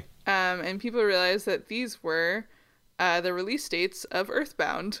 Okay. And people realized that these were the release dates of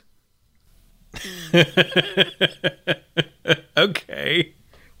Earthbound. Okay.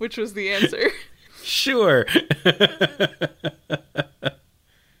 Which was the answer. Sure.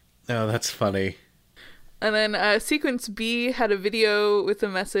 Oh, that's funny. And then Sequence B had a video with the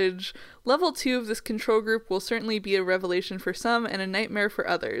message, "Level 2 of this control group will certainly be a revelation for some and a nightmare for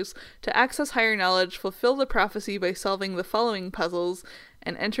others. To access higher knowledge, fulfill the prophecy by solving the following puzzles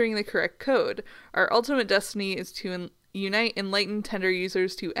and entering the correct code. Our ultimate destiny is to unite enlightened Tender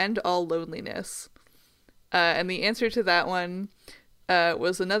users to end all loneliness." And the answer to that one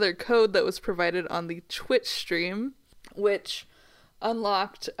was another code that was provided on the Twitch stream, which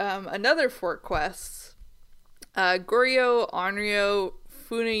unlocked another 4 quests. Goryo, Onryo,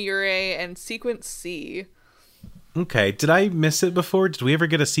 Funayure, and Sequence C. Okay, did I miss it before? Did we ever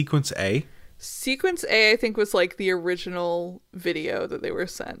get a Sequence A? Sequence A, I think, was like the original video that they were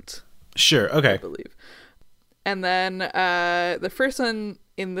sent. Sure, okay. I believe. And then the first one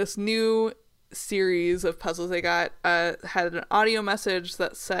in this new series of puzzles they got had an audio message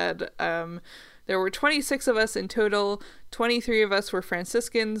that said, there were 26 of us in total. 23 of us were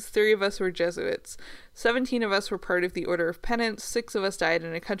Franciscans, 3 of us were Jesuits. 17 of us were part of the Order of Penance. 6 of us died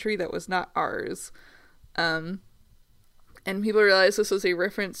in a country that was not ours. And people realized this was a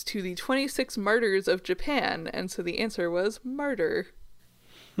reference to the 26 martyrs of Japan, and so the answer was martyr.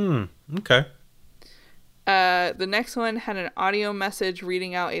 Okay. The next one had an audio message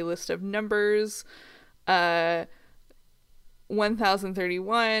reading out a list of numbers.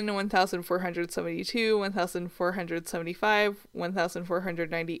 1031, 1472, 1475,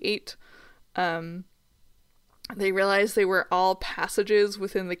 1498. They realized they were all passages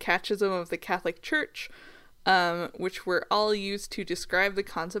within the Catechism of the Catholic Church, which were all used to describe the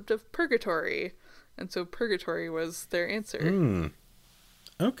concept of purgatory. And so purgatory was their answer.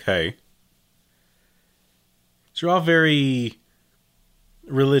 Okay. So you're all very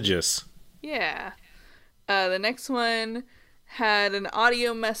religious. Yeah. The next one had an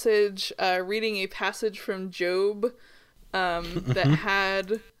audio message reading a passage from Job that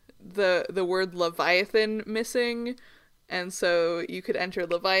had the word Leviathan missing, and so you could enter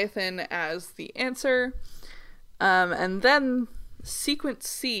Leviathan as the answer. And then Sequence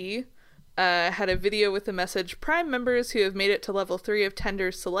C had a video with the message, "Prime members who have made it to level 3 of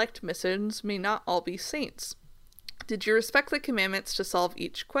Tender's select missions may not all be saints. Did you respect the commandments to solve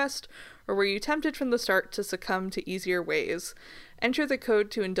each quest, or were you tempted from the start to succumb to easier ways? Enter the code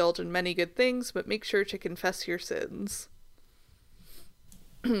to indulge in many good things, but make sure to confess your sins."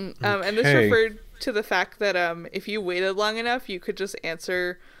 And this referred to the fact that if you waited long enough, you could just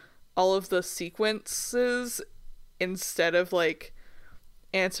answer all of the sequences instead of like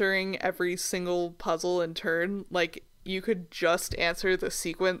answering every single puzzle in turn. Like, you could just answer the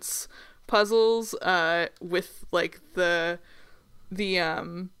sequence puzzles with like the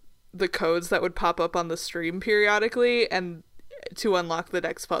codes that would pop up on the stream periodically, and to unlock the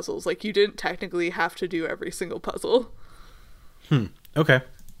next puzzles. Like, you didn't technically have to do every single puzzle. Okay.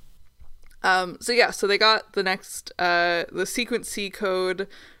 So they got the next the Sequence C code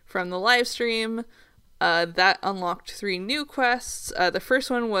from the live stream. That unlocked 3 new quests. The first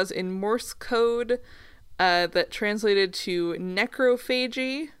one was in Morse code that translated to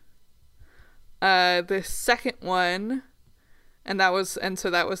necrophagy. The second one, so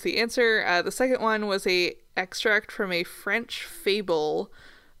that was the answer. The second one was a extract from a French fable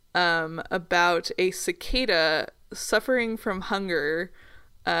about a cicada suffering from hunger,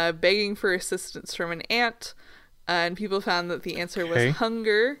 begging for assistance from an ant, and people found that the answer was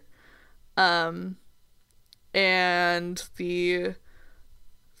hunger. And the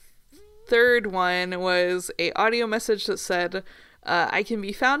third one was a audio message that said, "I can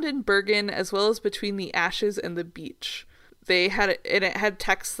be found in Bergen as well as between the ashes and the beach." It had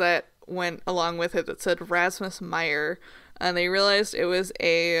text that went along with it that said Rasmus Meyer, and they realized it was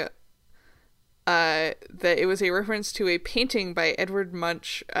a reference to a painting by Edward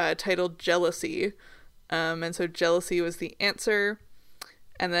Munch titled Jealousy, and so Jealousy was the answer.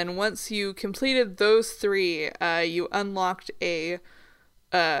 And then once you completed those 3, you unlocked a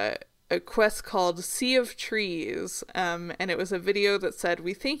quest called Sea of Trees, and it was a video that said,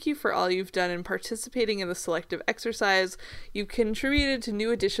 "We thank you for all you've done in participating in the selective exercise. You've contributed to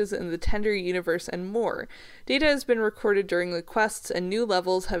new additions in the Tender universe and more. Data has been recorded during the quests, and new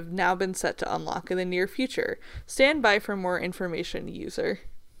levels have now been set to unlock in the near future. Stand by for more information, user."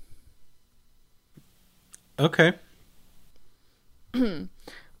 Okay.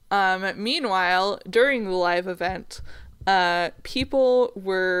 Meanwhile, during the live event, people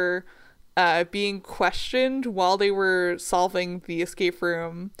were being questioned while they were solving the escape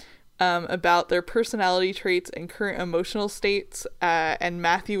room about their personality traits and current emotional states, and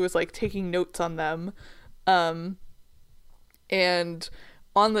Matthew was like taking notes on them. And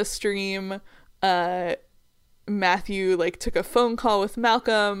on the stream, Matthew like took a phone call with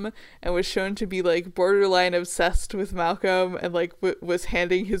Malcolm and was shown to be like borderline obsessed with Malcolm and like was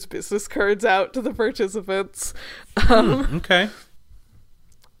handing his business cards out to the participants. Okay.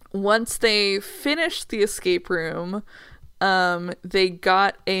 Once they finished the escape room, they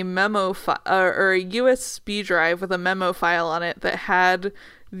got a memo or a USB drive with a memo file on it that had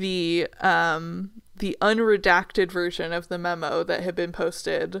the unredacted version of the memo that had been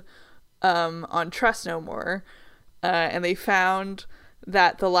posted on Trust No More. And they found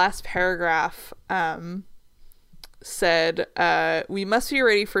that the last paragraph said, we must be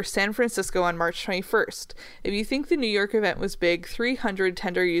ready for San Francisco on March 21st. If you think the New York event was big, 300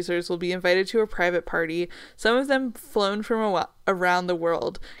 Tender users will be invited to a private party, some of them flown from around the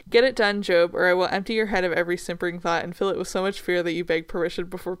world. Get it done, Job, or I will empty your head of every simpering thought and fill it with so much fear that you beg permission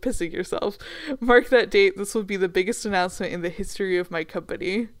before pissing yourself. Mark that date. This will be the biggest announcement in the history of my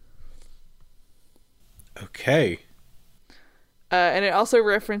company. Okay. And it also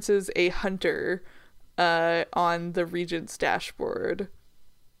references a hunter on the Regent's dashboard.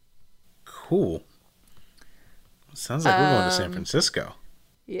 Cool. Sounds like we're going to San Francisco.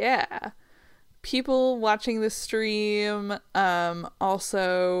 Yeah. People watching the stream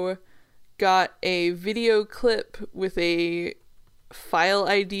also got a video clip with a file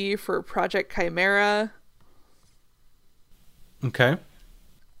ID for Project Chimera. Okay.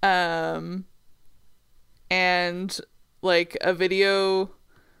 And like a video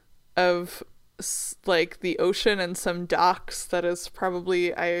of like the ocean and some docks that is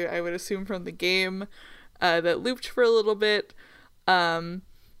probably I would assume from the game that looped for a little bit,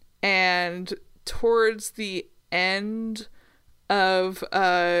 and towards the end of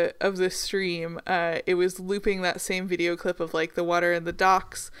the stream it was looping that same video clip of like the water and the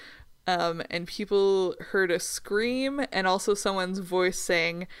docks, and people heard a scream and also someone's voice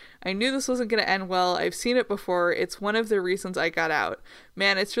saying, I knew this wasn't going to end well. I've seen it before. It's one of the reasons I got out.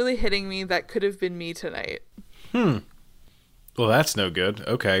 Man, it's really hitting me. That could have been me tonight. Well, that's no good.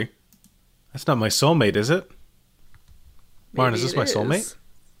 Okay. That's not my soulmate, is it? Lauren, is this my soulmate?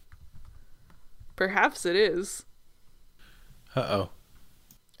 Perhaps it is. Uh-oh.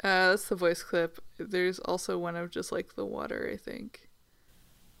 That's the voice clip. There's also one of just like the water, I think.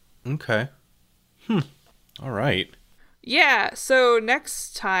 Okay. All right. Yeah, so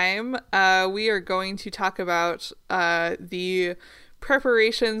next time we are going to talk about the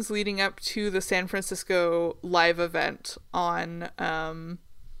preparations leading up to the San Francisco live event on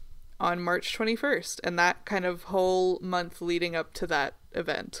March 21st, and that kind of whole month leading up to that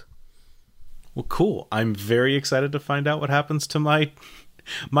event. Well, cool. I'm very excited to find out what happens to my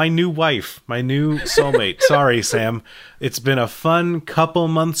new wife, my new soulmate. Sorry, Sam. It's been a fun couple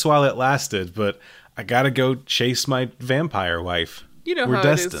months while it lasted, but I gotta go chase my vampire wife. You know We're how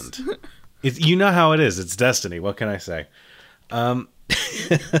destined. it is. You know how it is. It's destiny. What can I say?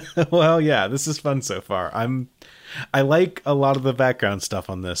 Well, yeah, this is fun so far. I like a lot of the background stuff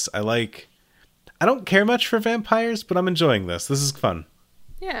on this. I don't care much for vampires, but I'm enjoying this. This is fun.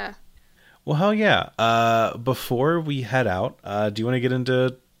 Yeah. Well, hell yeah. Before we head out, do you want to get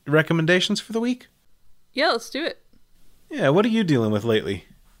into recommendations for the week? Yeah, let's do it. Yeah, what are you dealing with lately?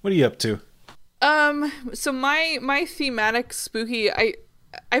 What are you up to? So my thematic spooky,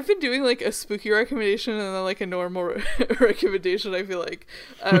 I've been doing like a spooky recommendation and then like a normal recommendation, I feel like,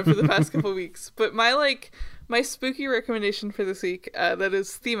 for the past couple weeks. But my spooky recommendation for this week, that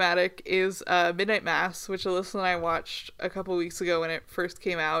is thematic, is Midnight Mass, which Alyssa and I watched a couple weeks ago when it first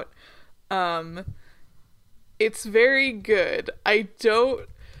came out. It's very good. I don't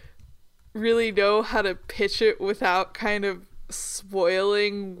really know how to pitch it without kind of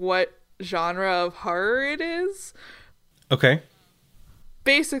spoiling what genre of horror it is. Okay.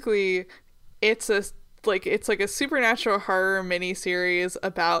 Basically, it's like a supernatural horror miniseries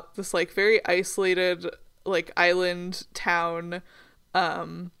about this like very isolated like island town,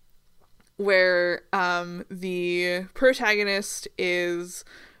 where the protagonist is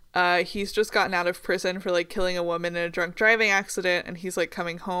he's just gotten out of prison for like killing a woman in a drunk driving accident, and he's like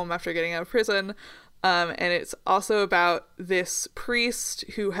coming home after getting out of prison. And it's also about this priest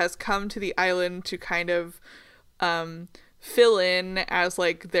who has come to the island to kind of fill in as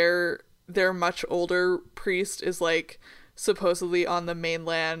like their much older priest is like supposedly on the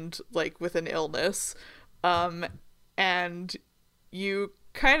mainland like with an illness. And you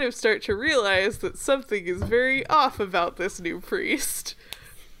kind of start to realize that something is very off about this new priest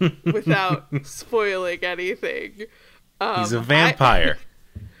without spoiling anything. He's a vampire.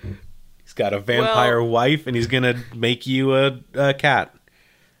 He's got a vampire wife, and he's gonna make you a cat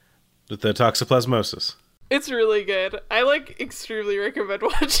with the toxoplasmosis. It's really good. I like extremely recommend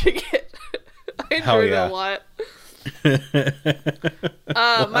watching it. I Hell enjoyed yeah. it a lot.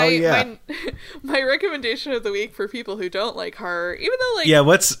 Yeah. My recommendation of the week for people who don't like horror, even though like Yeah,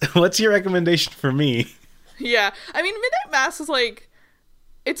 what's your recommendation for me? yeah, I mean Midnight Mass is like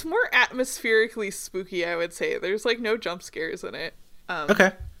it's more atmospherically spooky, I would say. There's like no jump scares in it.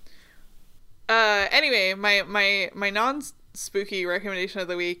 Okay. Anyway, my non-spooky recommendation of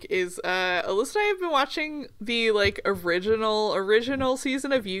the week is Alyssa and I have been watching the like original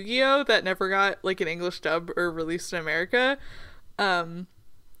season of Yu-Gi-Oh that never got like an English dub or released in America,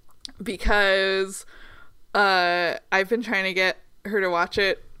 because I've been trying to get her to watch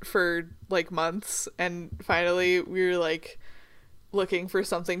it for like months, and finally we were like looking for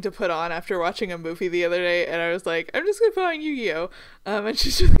something to put on after watching a movie the other day, and I was like, I'm just gonna put on Yu-Gi-Oh! And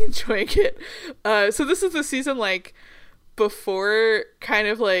she's really enjoying it. So this is the season like before kind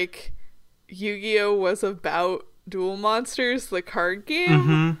of like Yu-Gi-Oh! Was about Duel Monsters, the card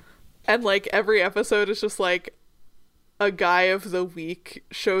game, and like every episode is just like a guy of the week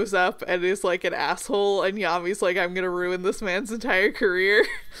shows up and is like an asshole, and Yami's like, I'm gonna ruin this man's entire career.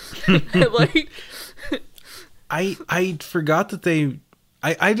 And like I forgot that they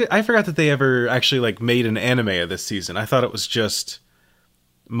I forgot that they ever actually like made an anime of this season. I thought it was just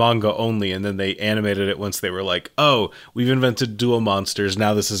manga only, and then they animated it once they were like, oh, we've invented Duel Monsters,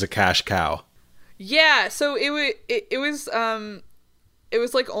 now this is a cash cow. yeah, so it was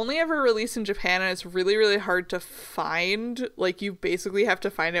like only ever released in Japan, and it's really, really hard to find. Like you basically have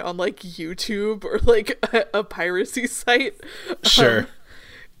to find it on like YouTube or like a piracy site. Sure.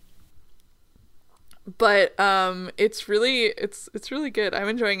 But it's really good. I'm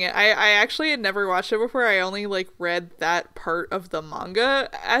enjoying it. I actually had never watched it before. I only like read that part of the manga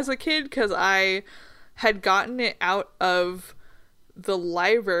as a kid because I had gotten it out of the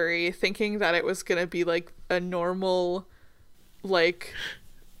library thinking that it was gonna be like a normal like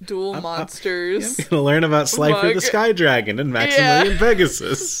Duel Monsters. I'm gonna learn about Slifer mug. the Sky Dragon and Maximilian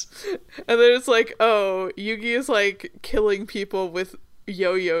Pegasus. And then it's like, oh, Yugi is like killing people with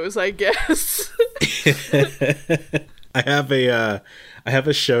yo-yos, I guess. I have a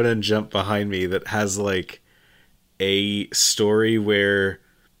Shonen Jump behind me that has like a story where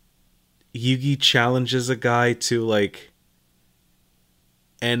Yugi challenges a guy to like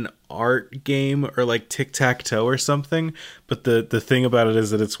an art game or like tic-tac-toe or something, but the thing about it is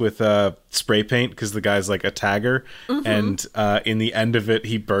that it's with spray paint because the guy's like a tagger, and in the end of it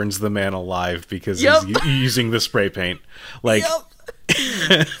he burns the man alive because he's using the spray paint. Like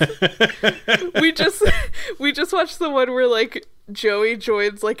we just watched the one where like Joey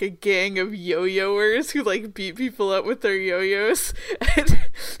joins like a gang of yo-yoers who like beat people up with their yo-yos, and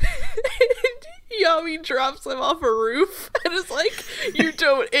Yami drops him off a roof and is like, you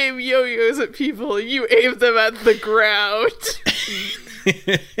don't aim yo-yos at people, you aim them at the ground.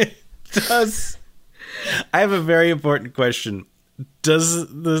 I have a very important question. Do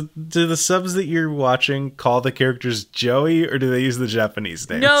the subs that you're watching call the characters Joey, or do they use the Japanese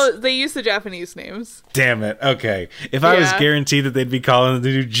names? No, they use the Japanese names. Damn it. Okay. If I was guaranteed that they'd be calling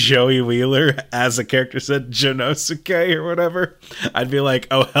the dude Joey Wheeler as a character said Jonosuke or whatever, I'd be like,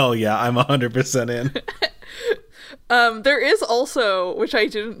 oh hell yeah, I'm 100% in. There is also, which I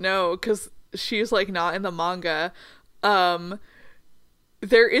didn't know because she's like not in the manga,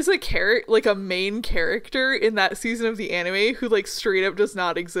 there is a main character in that season of the anime who like straight up does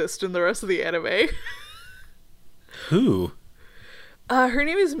not exist in the rest of the anime. Who? Her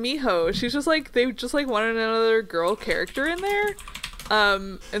name is Miho. She's just like, they just like wanted another girl character in there.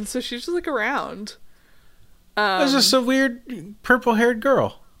 And so she's just like around. There's just a weird purple-haired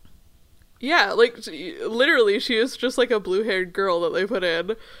girl. Yeah, like literally she is just like a blue-haired girl that they put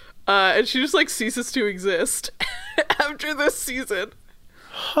in. And she just like ceases to exist after this season.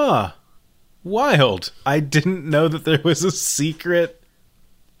 Huh. Wild. I didn't know that there was a secret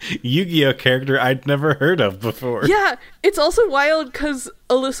Yu-Gi-Oh character I'd never heard of before. Yeah, it's also wild because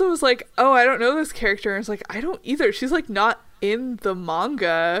Alyssa was like, oh, I don't know this character. And it's like, I don't either. She's like not in the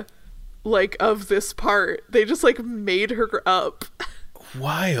manga like of this part. They just like made her up.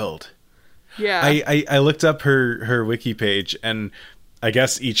 Wild. Yeah. I looked up her wiki page, and I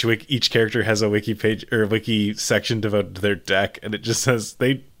guess each character has a wiki page or a wiki section devoted to their deck, and it just says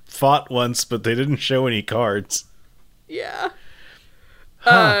they fought once, but they didn't show any cards. Yeah.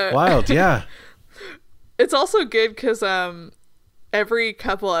 Wild, yeah. It's also good because every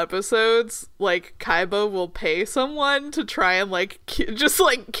couple episodes, like Kaiba will pay someone to try and like just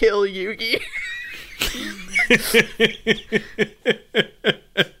like kill Yugi.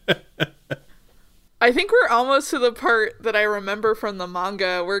 I think we're almost to the part that I remember from the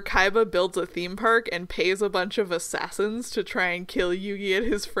manga where Kaiba builds a theme park and pays a bunch of assassins to try and kill Yugi and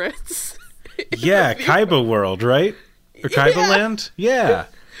his friends. Yeah, Kaiba World, right? Or Kaiba Land? Yeah.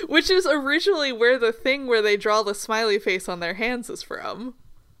 Which is originally where the thing where they draw the smiley face on their hands is from.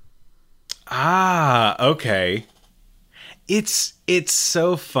 Ah, okay. It's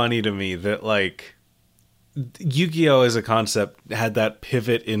so funny to me that, like, Yu-Gi-Oh! As a concept had that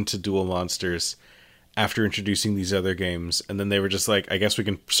pivot into Duel Monsters after introducing these other games, and then they were just like, I guess we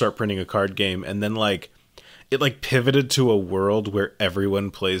can start printing a card game, and then, like, it, like, pivoted to a world where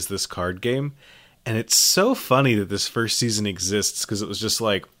everyone plays this card game, and it's so funny that this first season exists, because it was just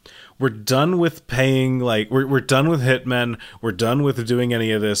like, we're done with paying, like, we're done with hitmen, we're done with doing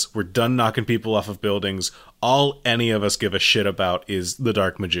any of this, we're done knocking people off of buildings, all any of us give a shit about is the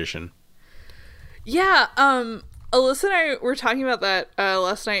Dark Magician. Yeah, Alyssa and I were talking about that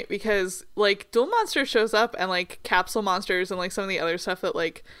last night because, like, Duel Monsters shows up and, like, Capsule Monsters and, like, some of the other stuff that,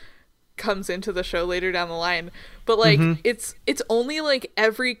 like, comes into the show later down the line, but like it's only like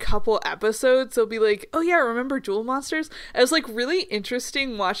every couple episodes they'll be like, oh yeah, remember Duel Monsters? And it's like really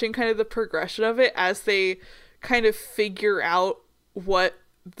interesting watching kind of the progression of it as they kind of figure out what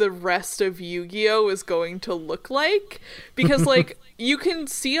the rest of Yu-Gi-Oh is going to look like, because like you can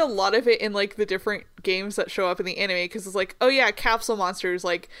see a lot of it in like the different games that show up in the anime, because it's like, oh yeah, Capsule Monsters,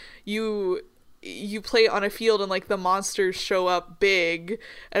 like you play on a field and like the monsters show up big,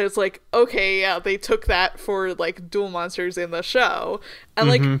 and it's like, okay, yeah, they took that for like Duel Monsters in the show. And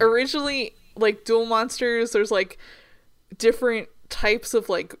like originally, like Duel Monsters, there's like different types of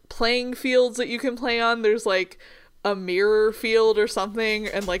like playing fields that you can play on. There's like a mirror field or something,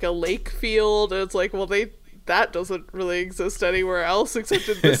 and like a lake field, and it's like, well, that doesn't really exist anywhere else except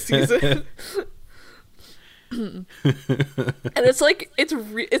in this season. And it's like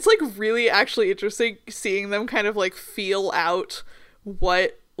it's like really actually interesting seeing them kind of like feel out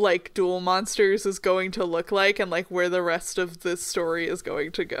what like Duel Monsters is going to look like and like where the rest of this story is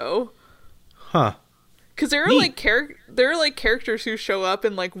going to go. Huh. Because there are like characters who show up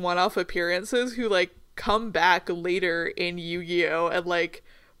in like one-off appearances who like come back later in Yu-Gi-Oh! And like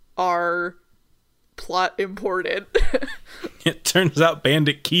are plot important. It turns out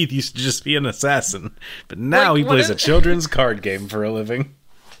Bandit Keith used to just be an assassin, but now like, he plays a children's card game for a living.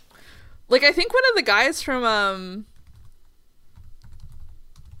 Like, I think one of the guys from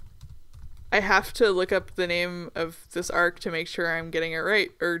I have to look up the name of this arc to make sure I'm getting it right,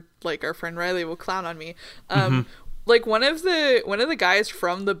 or like our friend Riley will clown on me. Like one of the guys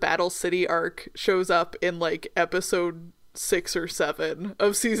from the Battle City arc shows up in like episode 6 or 7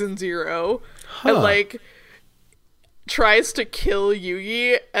 of season 0, and like tries to kill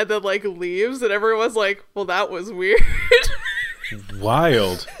Yugi and then like leaves, and everyone's like, well, that was weird.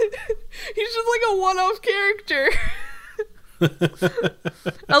 Wild. He's just like a one-off character.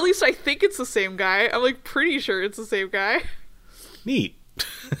 At least I think it's the same guy. I'm like pretty sure it's the same guy. Neat.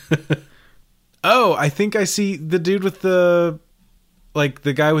 Oh, I think I see the dude with the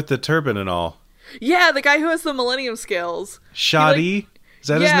guy with the turban and all. Yeah, the guy who has the Millennium Scales. Shadi? Is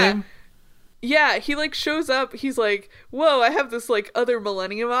that his name? Yeah, he like shows up, he's like, whoa, I have this like other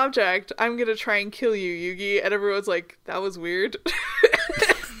Millennium object. I'm gonna try and kill you, Yugi. And everyone's like, that was weird.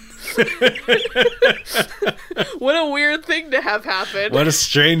 What a weird thing to have happen. What a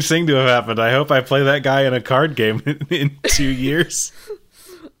strange thing to have happened. I hope I play that guy in a card game in 2 years.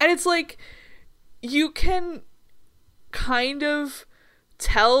 And it's like, you can kind of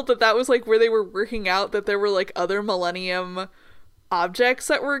tell that was like where they were working out that there were like other Millennium objects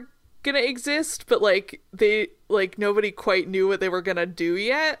that were gonna exist, but like they like nobody quite knew what they were gonna do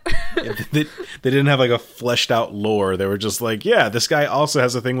yet. Yeah, they didn't have like a fleshed out lore. They were just like, yeah, this guy also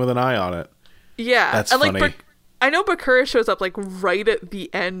has a thing with an eye on it. Yeah, that's and funny. Like I know Bakura shows up like right at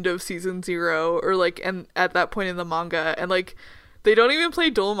the end of season 0, or like and at that point in the manga, and like they don't even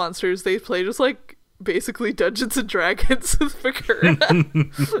play Duel Monsters. They play just like basically Dungeons and Dragons with Bakura.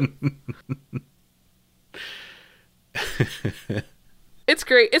 It's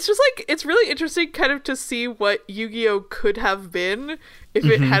great. It's just like, it's really interesting kind of to see what Yu-Gi-Oh could have been if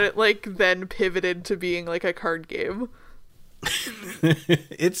it hadn't like then pivoted to being like a card game.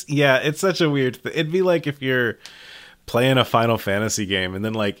 It's such a weird thing. It'd be like if you're playing a Final Fantasy game and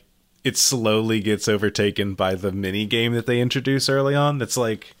then like it slowly gets overtaken by the mini game that they introduce early on. That's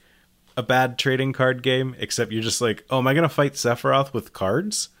like a bad trading card game, except you're just like, oh, am I gonna fight Sephiroth with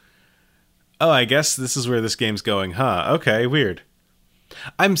cards? Oh, I guess this is where this game's going, huh? Okay, weird.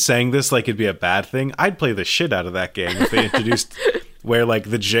 I'm saying this like it'd be a bad thing. I'd play the shit out of that game if they introduced where like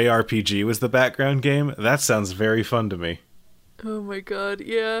the JRPG was the background game. That sounds very fun to me. Oh my god,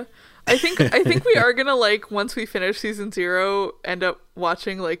 yeah. I think we are gonna like, once we finish season 0, end up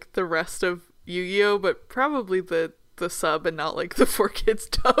watching like the rest of Yu-Gi-Oh, but probably the the sub and not like the 4Kids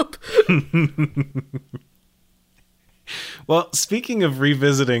dub. Well, speaking of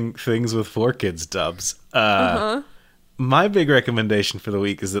revisiting things with 4Kids dubs, my big recommendation for the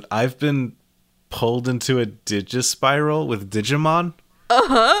week is that I've been pulled into a Digispiral with Digimon.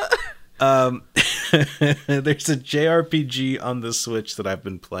 There's a JRPG on the Switch that I've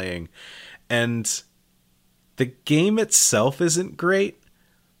been playing, and the game itself isn't great,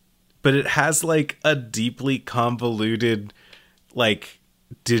 but it has like a deeply convoluted like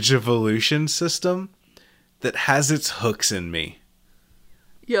Digivolution system that has its hooks in me.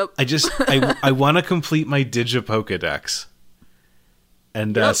 Yep. I want to complete my Digipokedex.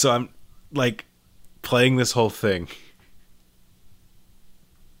 And so I'm like playing this whole thing.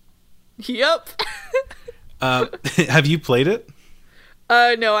 Yep. Have you played it?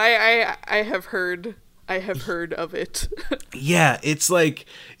 No, I have heard of it. Yeah, it's like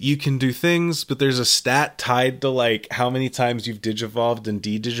you can do things, but there's a stat tied to like how many times you've digivolved and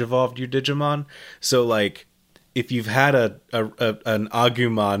de-digivolved your Digimon. So like if you've had an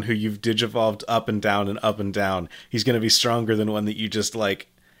Agumon who you've digivolved up and down, he's going to be stronger than one that you just like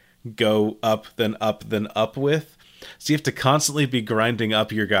go up then up with. So you have to constantly be grinding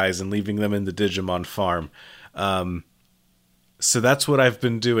up your guys and leaving them in the Digimon farm. So that's what I've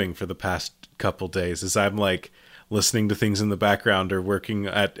been doing for the past couple days, is I'm like listening to things in the background or working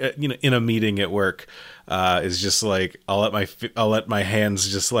at in a meeting at work. Is just like I'll let my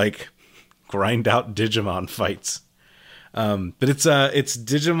hands just like grind out Digimon fights. But it's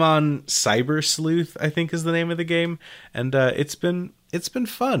Digimon Cyber Sleuth, I think is the name of the game, and it's been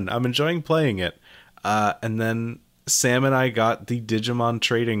fun. I'm enjoying playing it. And then Sam and I got the Digimon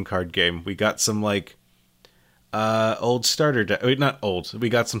trading card game. We got some like old starter deck. Not old. We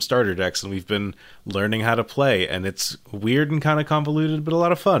got some starter decks, and we've been learning how to play. And it's weird and kind of convoluted, but a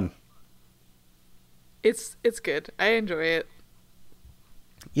lot of fun. It's good. I enjoy it.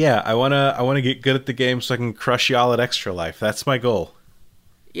 Yeah, I wanna get good at the game so I can crush y'all at Extra Life. That's my goal.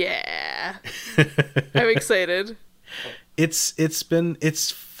 Yeah, I'm excited. It's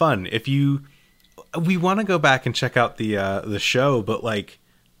fun. We want to go back and check out the show, but like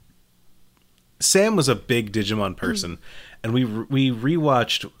Sam was a big Digimon person, and we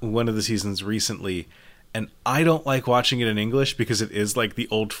rewatched one of the seasons recently, and I don't like watching it in English because it is like the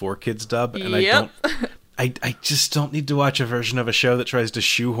old 4Kids dub, and I just don't need to watch a version of a show that tries to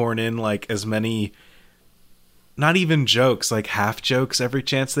shoehorn in like as many, not even jokes, like half jokes every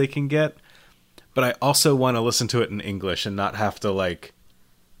chance they can get. But I also want to listen to it in English and not have to like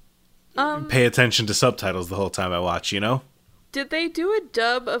pay attention to subtitles the whole time I watch, you know? Did they do a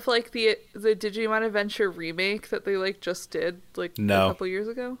dub of like the Digimon Adventure remake that they like just did like a couple years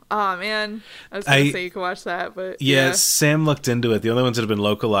ago? Oh man, I was gonna say you can watch that, but yeah, Sam looked into it. The only ones that have been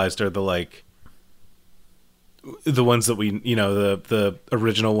localized are the ones that we, the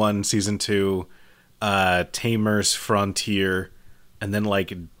original one, season 2, Tamers Frontier, and then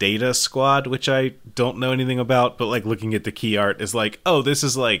like Data Squad, which I don't know anything about, but like looking at the key art is like, oh, this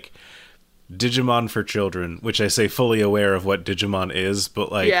is like Digimon for children, which I say fully aware of what Digimon is,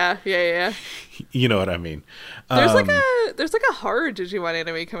 but like yeah. You know what I mean. There's like a horror Digimon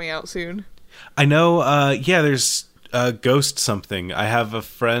anime coming out soon. I know. There's Ghost something. I have a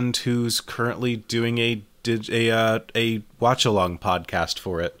friend who's currently doing a watch along podcast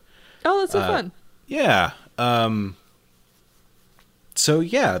for it. Oh, that's so fun. Yeah. So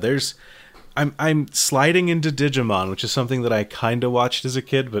yeah, I'm sliding into Digimon, which is something that I kind of watched as a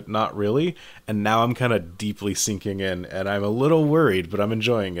kid, but not really. And now I'm kind of deeply sinking in, and I'm a little worried, but I'm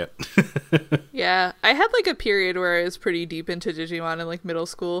enjoying it. Yeah, I had like a period where I was pretty deep into Digimon in like middle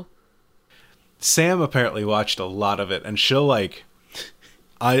school. Sam apparently watched a lot of it, and she'll like,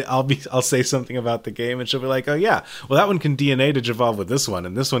 I'll say something about the game, and she'll be like, oh yeah, well that one can DNA digivolve with this one,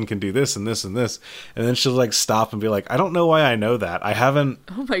 and this one can do this and this and this, and then she'll like stop and be like, I don't know why I know that. I haven't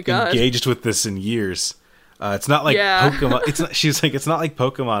engaged with this in years. It's not like Pokemon. She's like, it's not like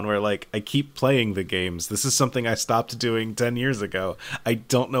Pokemon where like I keep playing the games. This is something I stopped doing 10 years ago. I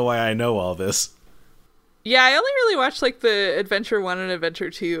don't know why I know all this. Yeah, I only really watched like the Adventure 1 and Adventure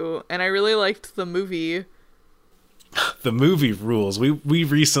 2, and I really liked the movie. The movie rules. We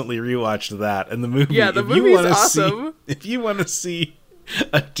recently rewatched that, and the movie. Yeah, the movie's awesome. If you want to see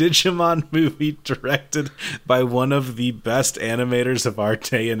a Digimon movie directed by one of the best animators of our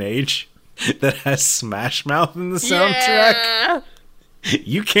day and age, that has Smash Mouth in the soundtrack,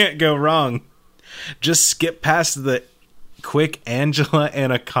 you can't go wrong. Just skip past the quick Angela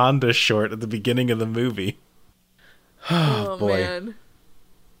Anaconda short at the beginning of the movie. Oh boy. Man.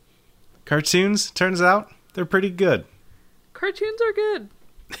 Cartoons, turns out, they're pretty good. Cartoons are good.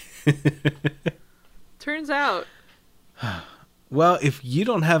 Turns out. Well, if you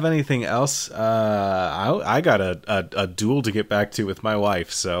don't have anything else, I got a duel to get back to with my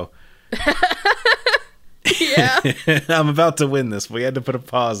wife, so... Yeah. I'm about to win this. We had to put a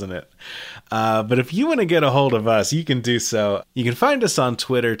pause in it. But if you want to get a hold of us, you can do so. You can find us on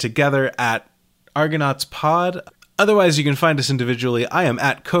Twitter together at ArgonautsPod. Otherwise, you can find us individually. I am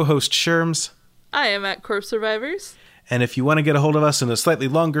at co-host Sherms. I am at Corpse Survivors. And if you want to get a hold of us in a slightly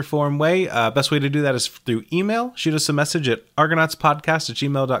longer form way, best way to do that is through email. Shoot us a message at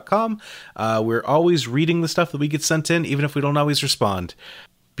argonautspodcast@gmail.com. We're always reading the stuff that we get sent in, even if we don't always respond.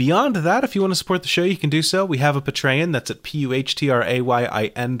 Beyond that, if you want to support the show, you can do so. We have a Patreon. That's at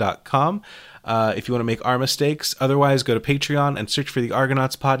puhtrayin.com. If you want to make our mistakes. Otherwise, go to Patreon and search for the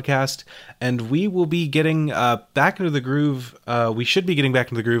Argonauts podcast. And we will be getting back into the groove. We should be getting back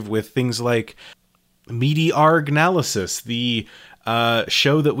into the groove with things like Meaty Argnalysis, the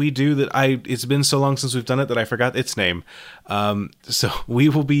show that we do that it's been so long since we've done it that I forgot its name. So we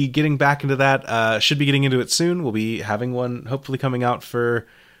will be getting back into that. Should be getting into it soon. We'll be having one hopefully coming out for,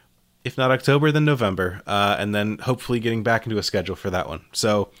 if not October, then November. And then hopefully getting back into a schedule for that one.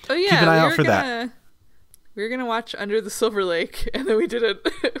 So keep an eye out for that. We were going to watch Under the Silver Lake, and then we didn't.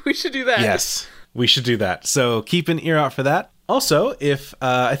 We should do that. Yes, we should do that. So keep an ear out for that. Also, if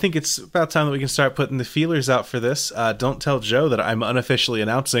I think it's about time that we can start putting the feelers out for this. Don't tell Joe that I'm unofficially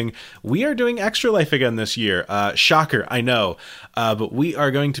announcing we are doing Extra Life again this year. Shocker, I know. But we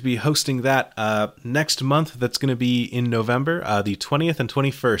are going to be hosting that next month. That's going to be in November. The 20th and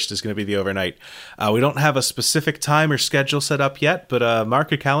 21st is going to be the overnight. We don't have a specific time or schedule set up yet, but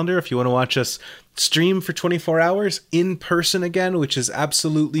mark your calendar if you want to watch us stream for 24 hours in person again, which is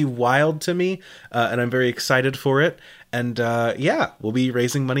absolutely wild to me. And I'm very excited for it. And yeah, we'll be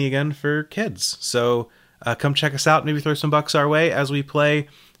raising money again for kids. So come check us out. Maybe throw some bucks our way as we play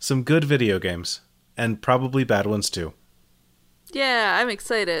some good video games. And probably bad ones too. Yeah, I'm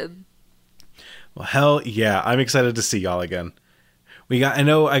excited. Well, hell yeah. I'm excited to see y'all again. I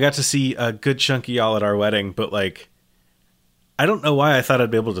know I got to see a good chunk of y'all at our wedding, but like, I don't know why I thought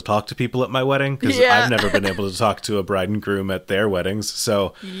I'd be able to talk to people at my wedding, because I've never been able to talk to a bride and groom at their weddings.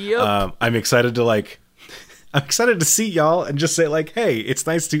 So I'm excited to I'm excited to see y'all and just say like, hey, it's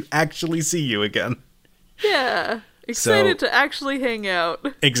nice to actually see you again. Yeah. Excited to actually hang out.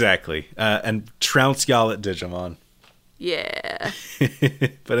 Exactly. And trounce y'all at Digimon. Yeah.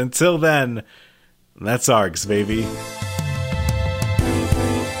 But until then, that's ARGs, baby.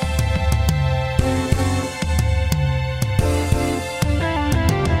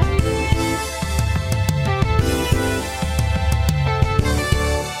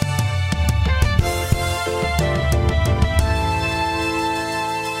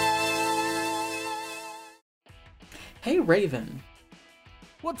 Hey Raven,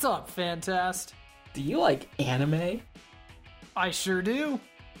 What's up, Fantast? do you like anime? I sure do.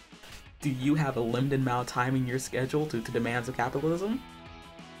 Do you have a limited amount of time in your schedule due to demands of capitalism?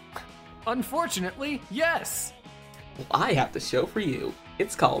 Unfortunately, yes. Well, I have the show for you.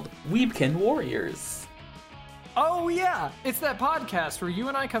 It's called Weebkin Warriors. Oh yeah, it's that podcast where you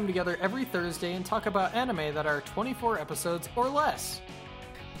and I come together every Thursday and talk about anime that are 24 episodes or less.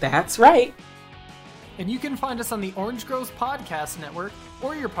 That's right. And you can find us on the Orange Groves Podcast Network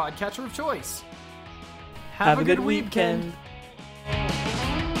or your podcatcher of choice. Have a good weekend.